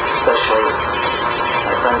 especially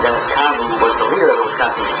my friend Dennis Kahn, who was the leader of the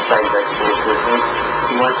Wisconsin Society of Executive.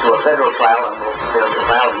 He went to a federal trial, and there was a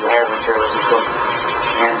trial he all went there with him,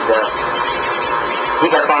 and he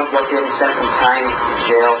got found guilty and he spent some time in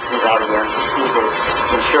jail. He's out again. He's an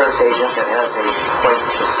insurance agent that has a quite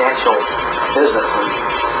substantial business, and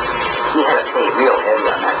he had to pay real heavy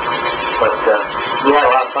on that. But he had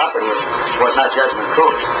a lot of property and was not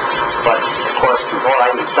judgment-proof. But, of course, before I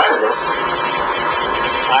even started this,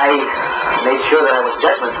 I made sure that I was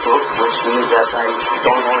judgment-proof, which means that I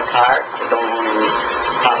don't own a car, I don't own any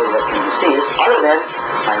property that can be seized, other than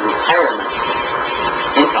my retirement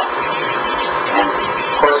income. And,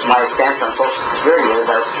 of course, my stance on Social Security is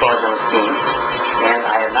that it's a fraudulent scheme, and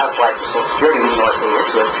I have not applied for Social Security even though I paid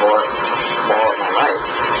into it for all of my life.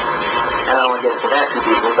 And I don't want to get into that too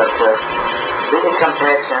deeply, but the income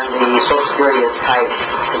tax and the Social Security is tied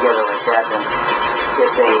together like that, and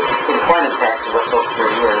it's a employment tax is what Social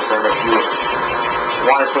Security is, and if you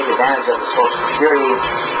want to take advantage of the Social Security,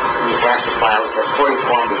 you have to file a 40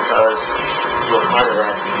 form because you're part of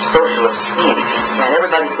that socialist scheme. And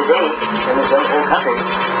everybody today in this whole country,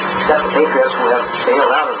 except the patriots who have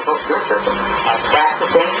bailed out of the Social Security system, are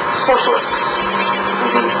practicing socialists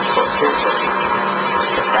in the Social Security system.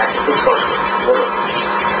 They're practicing socialists, literally.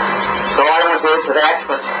 So I don't go into that,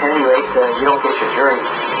 but anyway, you don't get your jury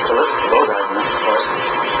to listen to those arguments, of course.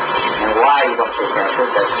 And why you don't pay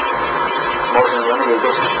taxes, that's motion of limine,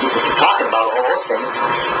 you get to talking about all those things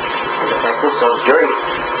is effective. So the jury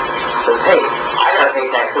says, hey, I gotta pay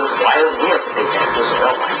taxes, why doesn't he have to pay taxes?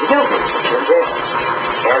 Well, why do you do this? You're in jail.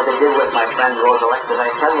 As they did with my friend Rose Elect, did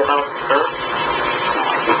I tell you about her? No,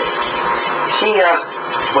 I didn't. She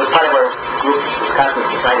was part of our group, Wisconsin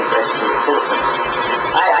Society for Executive Citizens.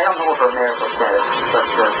 I don't know if her marital status, but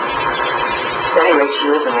anyway, she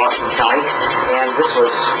lived in Washington County, and this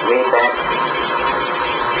was way back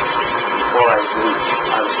before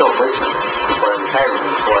I was still a policeman, before I retired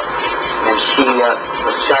from the force, and she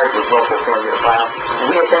was charged with local failure to file. And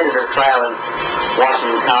we attended her trial in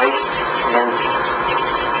Washington County, and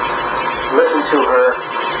listened to her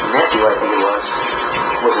nephew, I think it was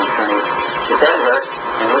an attorney, defend her,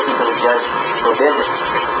 and listened to the judge forbid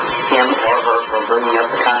him or her from bringing up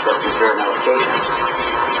the concept of reserve allocation.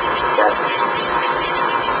 That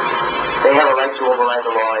they have a right to override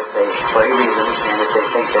the law if they, for any reason, and if they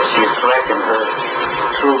think that she is correct in her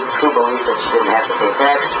true belief that she didn't have to pay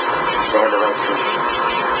tax, they have the right to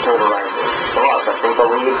override the law. But they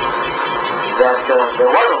believe that there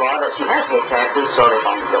was a law that she had to pay taxes, so they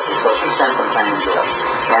found her guilty. So she spent some time in jail.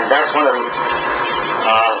 And that's one of the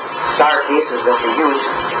star cases that they use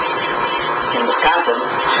in Wisconsin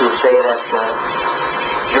to say that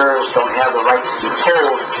jurors don't have the right to be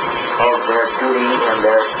told of their duty and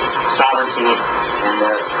their sovereignty and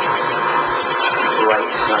their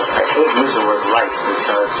rights. I hate using the word rights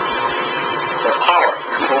because their power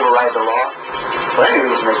to override the law for any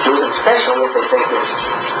reason they choose, especially if they think that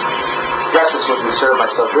justice would be served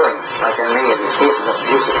by so doing, like in many of these cases of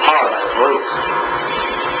abuse of power by the police.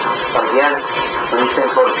 But again, when these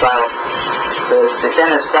things go to trial, the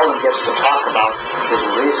defendant seldom gets to talk about his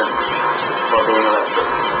reason for being arrested.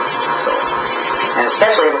 So, and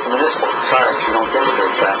especially if it's a municipal charge, you don't get a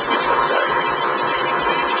very fast municipal charge.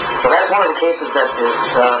 So that's one of the cases that is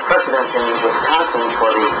precedent in Wisconsin for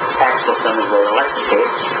the tax system is the elected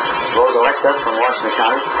case. Rose Electa from Washington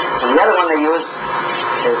County. And the other one they use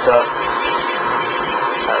is,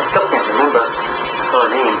 I still can't remember her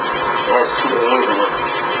name. It has 2 A's in it.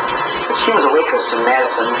 But she was a waitress in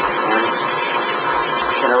Madison, and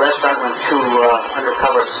in a restaurant when 2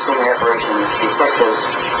 undercover sting operation detectives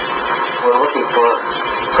were looking for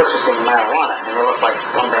purchasing marijuana, and they looked like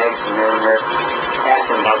scumbags, and they were in there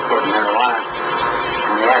asking about getting marijuana.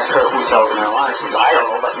 And they asked her who sells marijuana. She said, I don't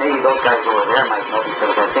know, but maybe those guys over there might know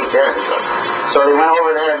because I think they're the drugs. So they went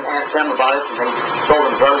over there and asked them about it, and they sold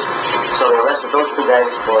them drugs. So they arrested those 2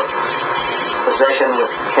 guys for possession with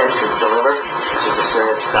intent to deliver, which is a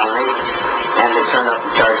serious felony, and they turned up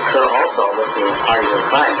and charged her also with the party of the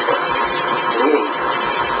crime for leading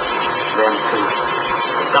them to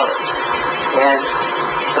sell it. And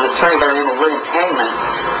an attorney by the name of William Hangman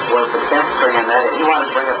was the defense attorney on that, and he wanted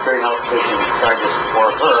to bring up jury nullification charges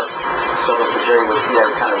for her, so that the jury would see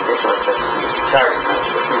that kind of ridiculous that he was charged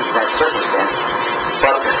in that circumstance.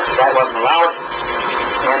 But that wasn't allowed,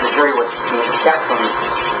 and the jury was being kept from the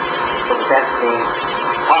defense being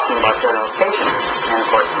talking about their location, and of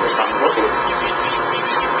course he was found guilty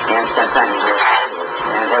and spent time in jail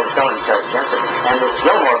and has a felony charge against him. And this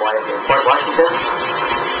Gilmore boy in Fort Washington,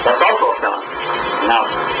 that's also a felon. Now,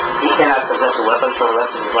 he cannot possess a weapon for the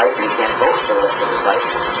rest of his life, and he can't vote for the rest of his life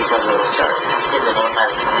because of this charge. Is it known by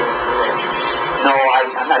the community? No,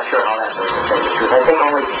 I'm not sure how that works, to tell you the truth. I think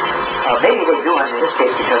only, maybe they do in this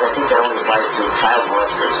case because I think that only applies to child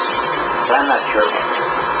molesters. But I'm not sure about that.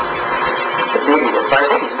 But maybe, but I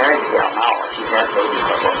think he's married to Gail now. She's had babies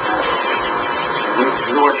for a long time.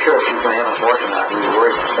 We weren't sure if she was going to have an abortion or not. We were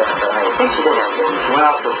worried about that, but I think she did have a baby. She went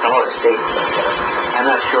out to some other state, but I'm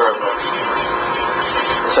not sure of the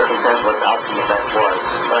circumstance what the outcome of that was.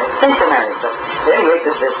 But I think they're married. But at any rate,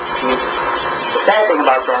 the sad thing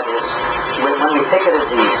about that is when we ticketed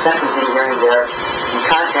the sentencing hearing there, we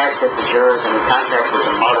contacted the jurors and we contacted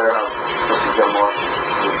the mother of Mr. Gilmore,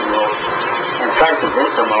 and tried to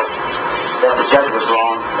convince them that the judge was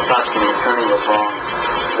wrong, the prosecuting attorney was wrong,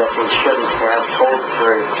 that they shouldn't have told the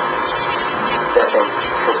jury that they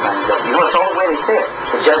should find guilty. You know, it's all the way they say it.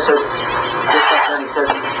 The judge says, he says,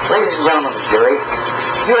 ladies and gentlemen of the jury,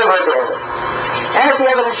 you have heard the evidence. And if the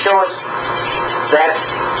evidence shows that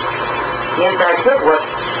he in fact did what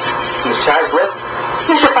he's charged with,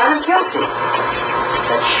 you should find him guilty.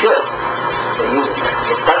 That should. They use it.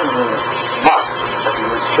 It doesn't mean must, but they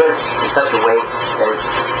use should in such a way that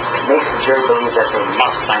it makes the jury believe that they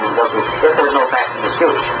must find him guilty if there's no fact to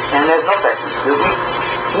dispute. And there's no fact to dispute.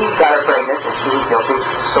 He got her pregnant and she was guilty,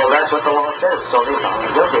 so that's what the law says. So they found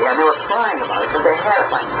him guilty. And they were crying about it, but they had to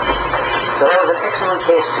find him guilty. So that was an excellent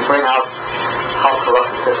case to bring out how corrupt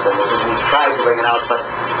the system is. And we tried to bring it out, but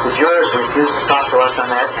the jurors refused to talk to us on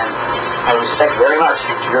that, and I respect very much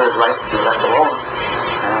the jurors' right to be left alone.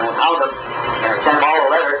 And I found them, and I sent them all a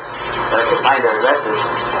letter that I could find their addresses,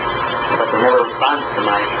 but they never responded to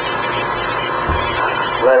my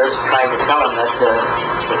letters trying to tell them that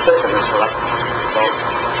the system is corrupt. So,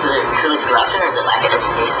 is it truly corruption or is it lack of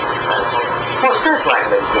education? Well, it's just lack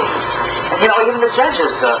of education. And you know, even the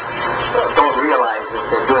judges don't realize that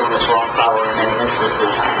they're doing this wrong probably in many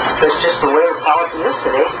instances. It's just the way the policy is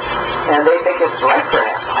today, and they think it's right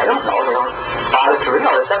perhaps. I don't know. They don't bother to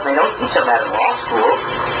realize that. They don't teach them that in law school.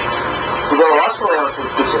 You go to law school, they don't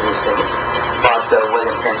teach them these things about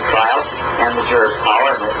William Penn's trial and the juror's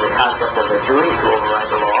power and the concept of their duty to override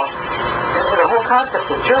the law. And the whole concept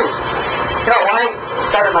of juries. You know, when I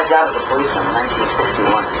started my job as a policeman in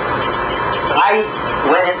 1961, I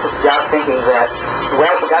went into the job thinking that,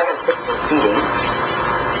 well, the guy got picked for speeding,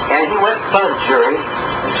 and he went in front of the jury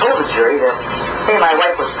and told the jury that, hey, my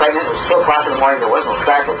wife was pregnant, it was 2 o'clock in the morning, there was no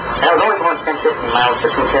traffic, and I was only going 10, 15 miles,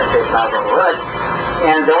 between 10 and 15 miles over the limit,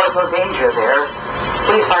 and there was no danger there.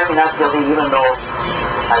 Please find me not guilty even though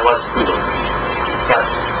I was speeding. But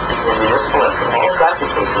in municipal and all traffic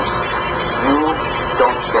cases, you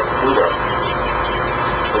don't get to do that.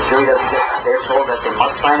 The jury doesn't get it. They're told that they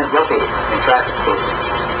must find him guilty in traffic cases.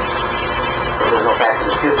 There's no fact in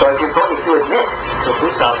dispute. So if you admit to a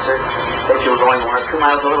police officer that you were going 1 or 2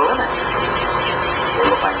 miles over the limit, they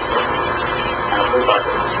will find you guilty. And a police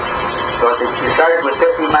officer. So if you started with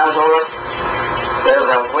 15 miles over,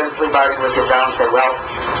 when the police officer would get down and say, well,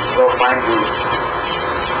 we'll find you.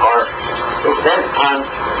 Or it's then on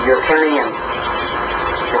your attorney and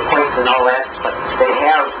your points and all that, but they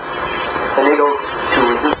have